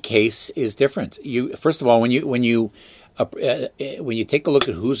 Every case is different. First of all, when you take a look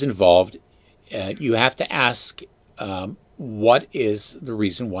at who's involved, you have to ask what is the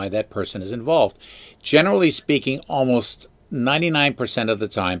reason why that person is involved. Generally speaking, almost 99% of the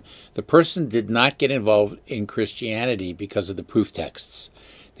time, the person did not get involved in Christianity because of the proof texts.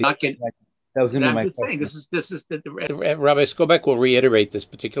 That was going to be my saying. This is Rabbi Skobek will reiterate this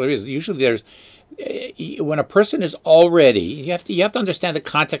particular reason. Usually, there's when a person is already, you have to understand the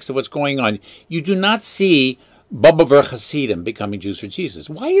context of what's going on. You do not see Baba Ver Hasidim becoming Jews for Jesus.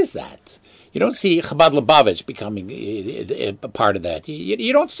 Why is that? You don't see Chabad Lubavitch becoming a part of that.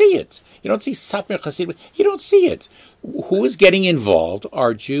 You don't see it. You don't see Satmar Hasidim. You don't see it. Who is getting involved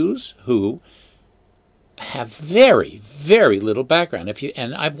are Jews who have very, very little background.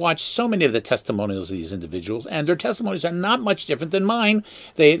 And I've watched so many of the testimonials of these individuals, and their testimonies are not much different than mine.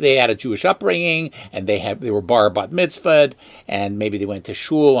 They had a Jewish upbringing, and they were bar bat mitzvahed, and maybe they went to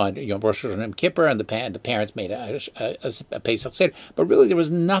shul on Rosh Hashanah and Kippur, and the parents made a Pesach Seder. But really, there was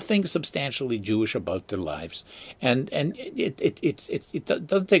nothing substantially Jewish about their lives, and it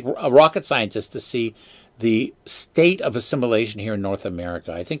doesn't take a rocket scientist to see the state of assimilation here in North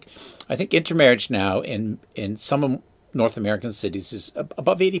America. I think intermarriage now in some North American cities is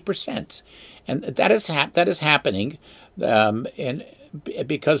above 80%, and that is happening,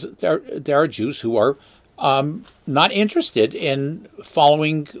 because there are Jews who are not interested in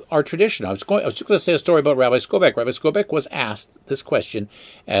following our tradition. I was just going to say a story about Rabbi Skobek. Rabbi Skobek was asked this question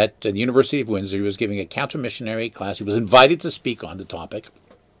at the University of Windsor. He was giving a counter-missionary class. He was invited to speak on the topic.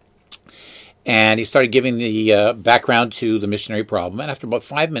 And he started giving the background to the missionary problem. And after about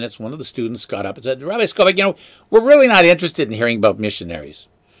 5 minutes, one of the students got up and said, Rabbi Skobek, we're really not interested in hearing about missionaries.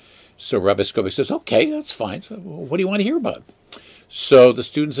 So Rabbi Skobek says, okay, that's fine. So, what do you want to hear about? So the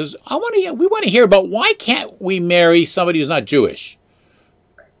student says, we want to hear about why can't we marry somebody who's not Jewish?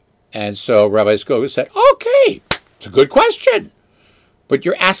 And so Rabbi Skobek said, okay, it's a good question, but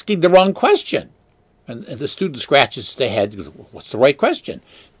you're asking the wrong question. And the student scratches their head. What's the right question?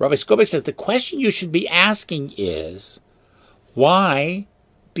 Rabbi Skobek says the question you should be asking is, why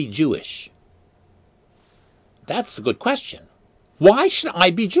be Jewish? That's a good question. Why should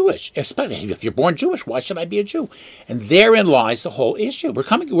I be Jewish? Especially if you're born Jewish, why should I be a Jew? And therein lies the whole issue.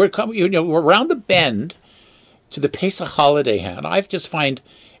 We're around the bend to the Pesach holiday, and I just find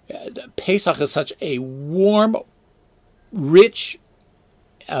Pesach is such a warm, rich,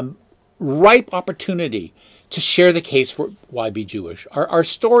 ripe opportunity to share the case for why be Jewish. Our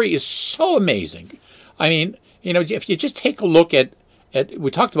story is so amazing. I mean, if you just take a look at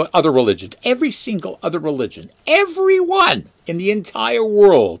we talked about other religions. Every single other religion, everyone in the entire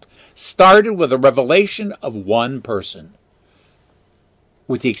world started with a revelation of one person,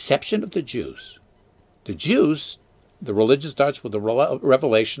 with the exception of the Jews. The Jews, the religion starts with a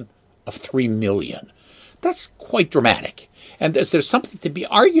revelation of 3 million. That's quite dramatic. And there's something to be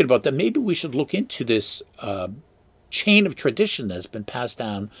argued about, that maybe we should look into this chain of tradition that's been passed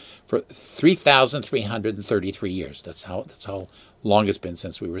down for 3,333 years. That's how long it's been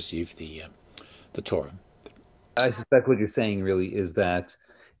since we received the Torah. I suspect what you're saying really is that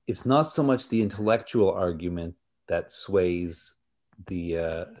it's not so much the intellectual argument that sways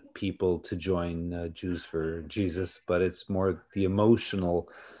the people to join Jews for Jesus, but it's more the emotional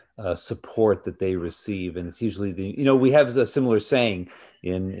support that they receive. And it's usually we have a similar saying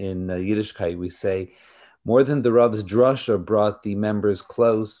in Yiddishkeit. We say, more than the Rav's drasha brought the members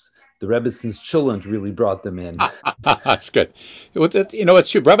close, the Rebbetzins children really brought them in. That's good. It's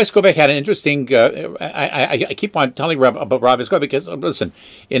true. Rabbi Skobek had an interesting. I keep on telling about Rabbi Skobek because listen,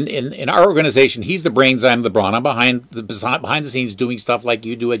 in our organization, he's the brains, I'm the brawn. I'm behind the scenes doing stuff like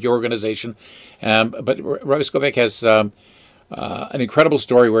you do at your organization. But Rabbi Skobek has an incredible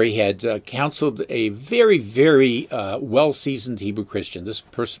story where he had counseled a very, very well-seasoned Hebrew Christian. This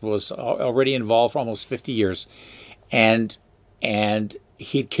person was already involved for almost 50 years, and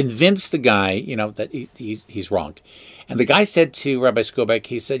he convinced the guy, that he's wrong. And the guy said to Rabbi Skobek,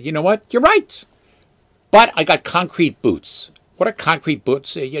 he said, "You know what? You're right, but I got concrete boots." What are concrete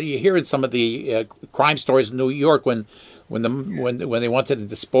boots? You hear in some of the crime stories in New York when they wanted to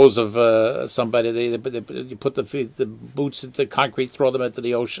dispose of somebody, they put the boots into the concrete, throw them into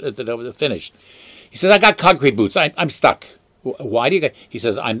the ocean, finished. He says, "I got concrete boots. I'm stuck." Why do you get? He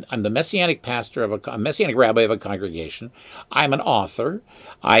says, "I'm the Messianic pastor of a Messianic rabbi of a congregation. I'm an author.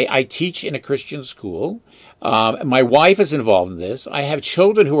 I teach in a Christian school. My wife is involved in this. I have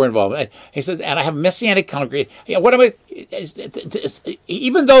children who are involved." He says, "And I have a Messianic congregation. What am I?"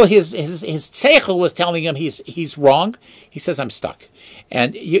 Even though his tzeichel was telling him he's wrong, he says, "I'm stuck."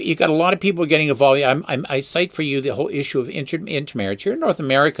 And you got a lot of people getting involved. I cite for you the whole issue of intermarriage here in North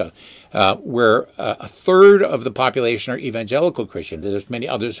America, where a third of the population are evangelical Christian. There's many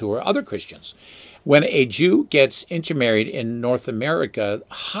others who are other Christians. When a Jew gets intermarried in North America,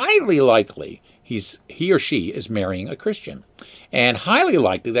 highly likely he or she is marrying a Christian, and highly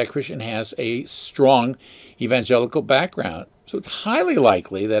likely that Christian has a strong evangelical background. So it's highly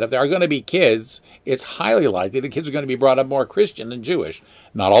likely that if there are going to be kids, it's highly likely the kids are going to be brought up more Christian than Jewish.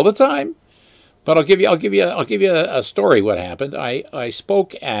 Not all the time, but I'll give you a story. What happened? I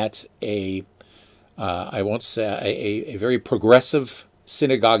spoke at a very progressive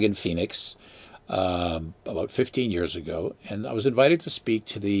synagogue in Phoenix about 15 years ago, and I was invited to speak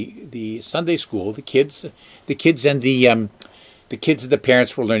to the Sunday school. The kids and the kids and the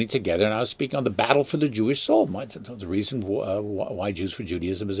parents were learning together, and I was speaking on the battle for the Jewish soul, the reason why Jews for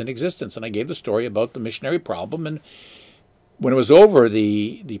Judaism is in existence. And I gave the story about the missionary problem. And when it was over,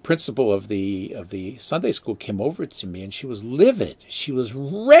 the principal of the Sunday school came over to me, and she was livid. She was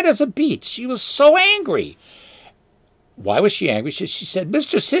red as a beet. She was so angry. Why was she angry? She said,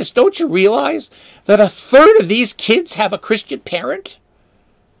 "Mr. Ciss, don't you realize that a third of these kids have a Christian parent?"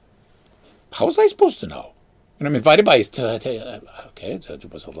 How was I supposed to know? And I'm invited by okay,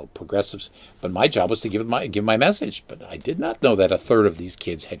 it was a little progressive, but my job was to give my message. But I did not know that a third of these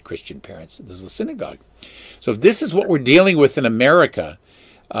kids had Christian parents. This is a synagogue. So if this is what we're dealing with in America,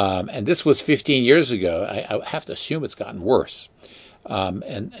 and this was 15 years ago, I have to assume it's gotten worse.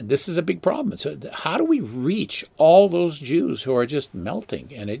 And this is a big problem. So how do we reach all those Jews who are just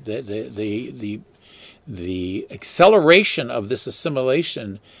melting? And the acceleration of this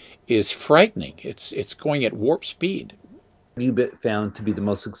assimilation is frightening. It's going at warp speed. What have you found to be the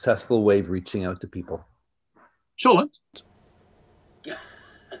most successful way of reaching out to people? Excellent.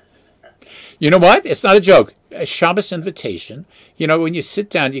 You know what? It's not a joke. A Shabbos invitation. When you sit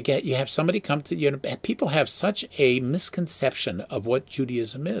down, you have somebody come to. People have such a misconception of what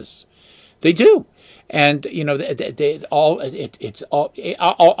Judaism is. They do, and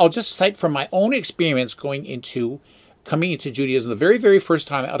I'll just cite from my own experience coming into Judaism. The very, very first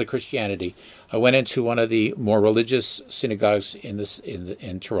time out of Christianity, I went into one of the more religious synagogues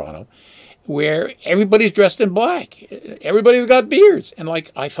in Toronto, where everybody's dressed in black, everybody's got beards, and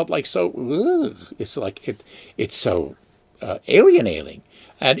I felt like so. It's like it's so alienating.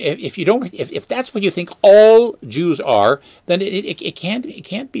 And if that's what you think all Jews are, then it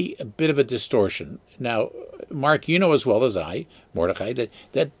can't be a bit of a distortion. Now, Mark, you know as well as I, Mordechai,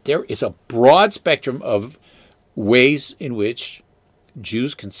 that there is a broad spectrum of ways in which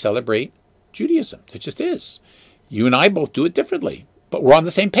Jews can celebrate Judaism. It just is. You and I both do it differently, but we're on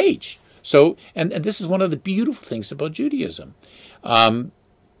the same page. So, and this is one of the beautiful things about Judaism.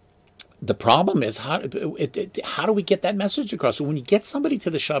 The problem is how do we get that message across? So when you get somebody to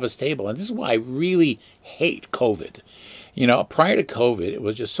the Shabbos table, and this is why I really hate COVID. You know, prior to COVID, it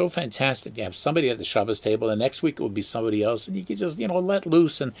was just so fantastic to have somebody at the Shabbos table. The next week it would be somebody else, and you could just, let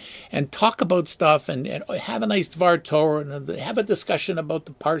loose and talk about stuff and have a nice Dvar Torah and have a discussion about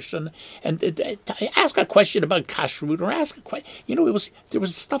the Parsha and ask a question about kashrut or ask a question. There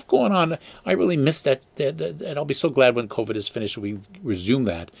was stuff going on. I really missed that, and I'll be so glad when COVID is finished we resume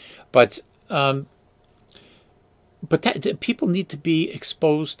that. But people need to be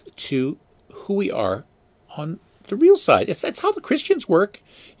exposed to who we are on the real side. That's how the Christians work.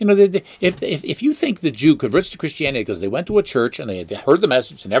 If you think the Jew converts to Christianity because they went to a church and they heard the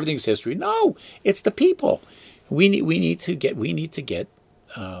message and everything's history, no, it's the people. We need to get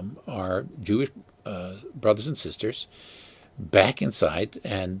our Jewish brothers and sisters back inside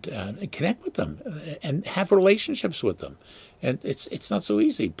and connect with them and have relationships with them. And it's not so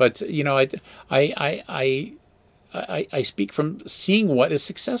easy. But I speak from seeing what is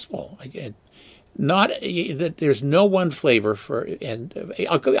successful. Not that there's no one flavor for, and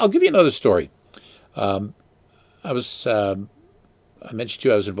I'll give you another story. I mentioned to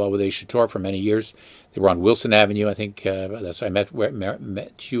you I was involved with Shator for many years. They were on Wilson Avenue, I think. That's where I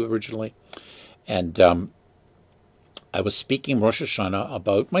met you originally, and I was speaking Rosh Hashanah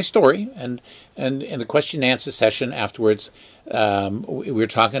about my story, and in the question and answer session afterwards, we were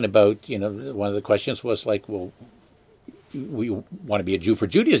talking about, one of the questions was like, well, we want to be a Jew for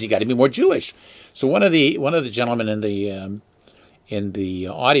Judaism, you got to be more Jewish. So one of the gentlemen in the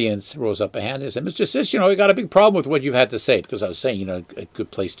audience rose up a hand and said, Mr. Ciss, we got a big problem with what you've had to say, because I was saying, a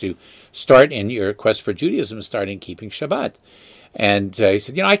good place to start in your quest for Judaism is starting keeping Shabbat. And he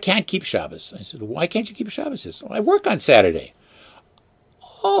said, I can't keep Shabbos. I said, why can't you keep Shabbos? He said, well, I work on Saturday.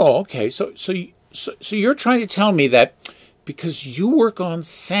 Oh, okay. So you're trying to tell me that because you work on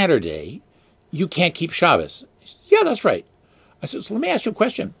Saturday, you can't keep Shabbos? He said, yeah, that's right. I said, so let me ask you a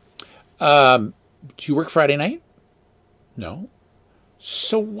question. Do you work Friday night? No.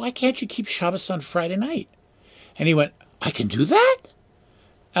 So why can't you keep Shabbos on Friday night? And he went, I can do that?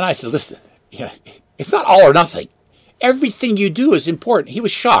 And I said, listen, it's not all or nothing. Everything you do is important. He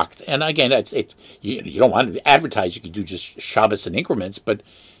was shocked. And again, that's it. You don't want to advertise you could do just Shabbos in increments, but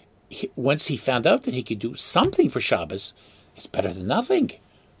once he found out that he could do something for Shabbos, it's better than nothing.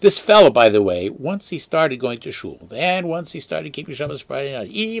 This fellow, by the way, once he started going to shul, and once he started keeping Shabbos Friday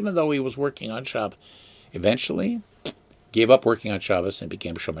night, even though he was working on Shabbos, eventually gave up working on Shabbos and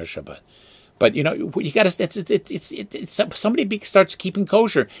became Shomer Shabbat. But you got to. It's somebody starts keeping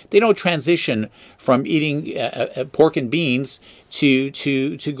kosher. They don't transition from eating pork and beans to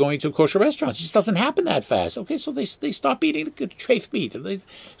going to kosher restaurants. It just doesn't happen that fast. Okay, so they stop eating the treif meat.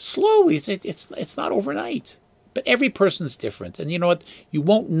 Slowly, it's not overnight. But every person's different, and you know what? You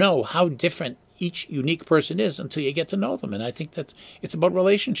won't know how different each unique person is until you get to know them. And I think that it's about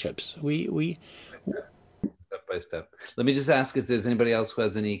relationships. We step by step. Let me just ask if there's anybody else who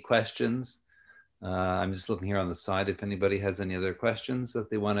has any questions. I'm just looking here on the side if anybody has any other questions that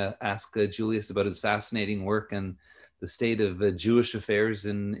they want to ask Julius about his fascinating work and the state of Jewish affairs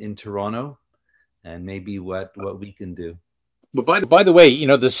in Toronto, and maybe what we can do. But by the way,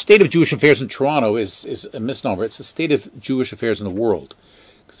 the state of Jewish affairs in Toronto is a misnomer. It's the state of Jewish affairs in the world.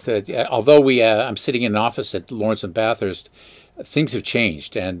 Although I'm sitting in an office at Lawrence and Bathurst, things have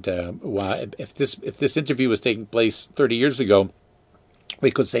changed. And if this interview was taking place 30 years ago,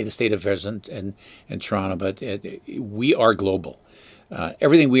 we could say the state of affairs in Toronto, but we are global.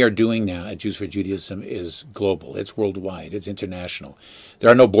 Everything we are doing now at Jews for Judaism is global. It's worldwide. It's international. There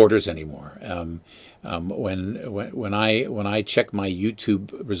are no borders anymore. When I check my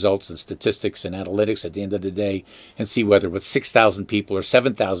YouTube results and statistics and analytics at the end of the day and see whether it's 6,000 people or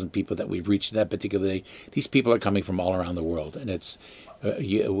 7,000 people that we've reached in that particular day, these people are coming from all around the world, and it's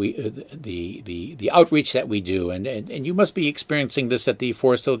the outreach that we do, and you must be experiencing this at the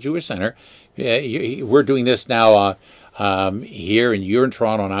Forest Hill Jewish Center. We're doing this now here, and you're in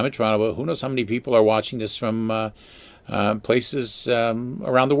Toronto, and I'm in Toronto. But who knows how many people are watching this from places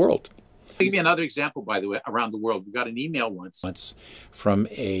around the world? I'll give you another example, by the way, around the world. We got an email once from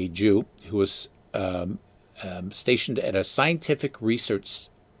a Jew who was stationed at a scientific research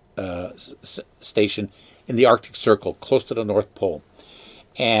station in the Arctic Circle, close to the North Pole.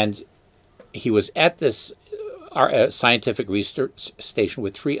 And he was at this scientific research station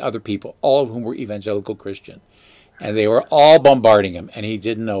with 3 other people, all of whom were evangelical Christian. And they were all bombarding him, and he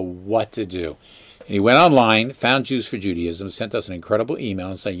didn't know what to do. And he went online, found Jews for Judaism, sent us an incredible email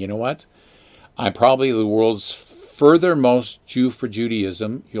and saying, you know what? I'm probably the world's furthermost Jew for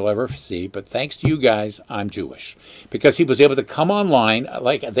Judaism you'll ever see, but thanks to you guys, I'm Jewish. Because he was able to come online,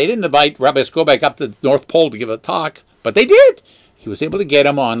 like they didn't invite Rabbi Skobek up to the North Pole to give a talk, but they did. He was able to get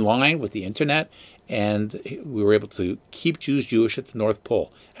him online with the internet, and we were able to keep Jews Jewish at the North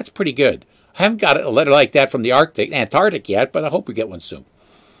Pole. That's pretty good. I haven't got a letter like that from the Antarctic yet, but I hope we get one soon.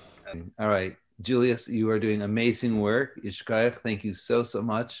 All right. Julius, you are doing amazing work. Yishkayach, thank you so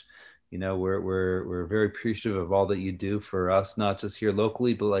much. You know, we're very appreciative of all that you do for us, not just here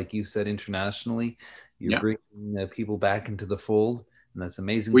locally, but like you said, internationally. You're bringing people back into the fold, and that's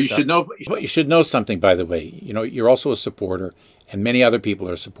amazing. Well, you should know something, by the way. You know, you're also a supporter, and many other people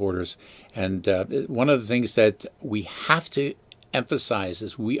are supporters. And one of the things that we have to emphasize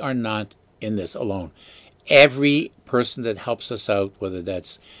is we are not in this alone. Every person that helps us out, whether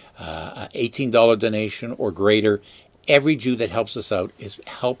that's an $18 donation or greater, every Jew that helps us out is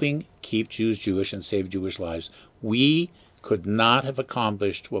helping keep Jews Jewish and save Jewish lives. We could not have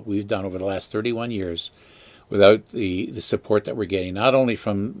accomplished what we've done over the last 31 years without the support that we're getting, not only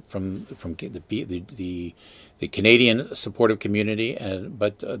from the Canadian supportive community,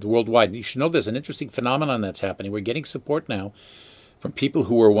 but the worldwide. And you should know there's an interesting phenomenon that's happening. We're getting support now from people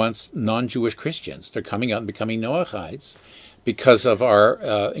who were once non-Jewish Christians. They're coming out and becoming Noachites because of our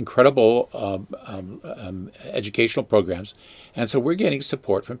incredible educational programs. And so we're getting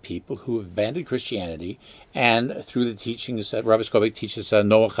support from people who have abandoned Christianity, and through the teachings that Rabbi Skobek teaches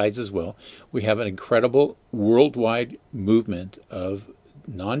Noachites as well, we have an incredible worldwide movement of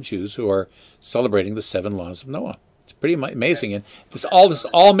non-Jews who are celebrating the 7 laws of Noah. It's pretty amazing, and this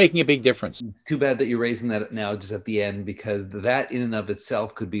all making a big difference. It's too bad that you're raising that now just at the end, because that in and of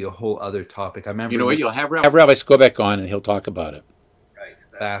itself could be a whole other topic. I remember. You know what? You'll have Rabbi Skobek on, and he'll talk about it. Right.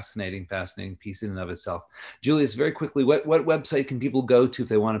 Fascinating piece in and of itself. Julius, very quickly, what website can people go to if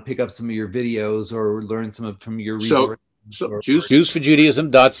they want to pick up some of your videos or learn from your resources? So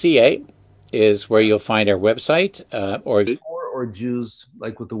JewsForJudaism.ca is where you'll find our website, or Jews,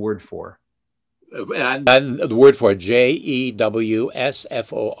 like with the word for. And the word for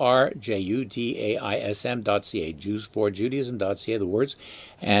JEWSFORJUDAISM.ca, JewsForJudaism.ca, the words.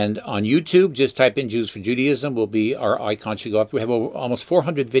 And on YouTube, just type in Jews for Judaism, will be our icon should go up. We have almost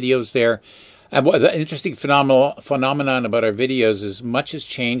 400 videos there. And the interesting phenomenon about our videos is much has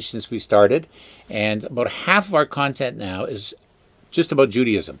changed since we started, and about half of our content now is just about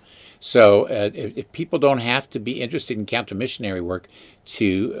Judaism. So if people don't have to be interested in counter-missionary work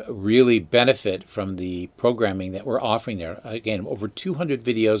to really benefit from the programming that we're offering there, again, over 200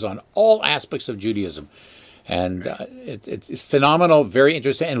 videos on all aspects of Judaism. And it's phenomenal, very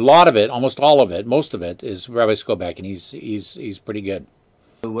interesting, and a lot of it, almost all of it, most of it, is Rabbi Skobek, and he's pretty good.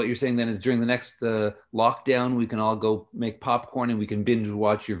 So what you're saying then is during the next lockdown, we can all go make popcorn and we can binge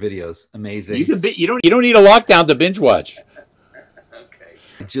watch your videos. Amazing. You don't need a lockdown to binge watch. Okay.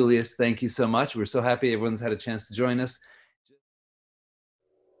 Julius, thank you so much. We're so happy everyone's had a chance to join us.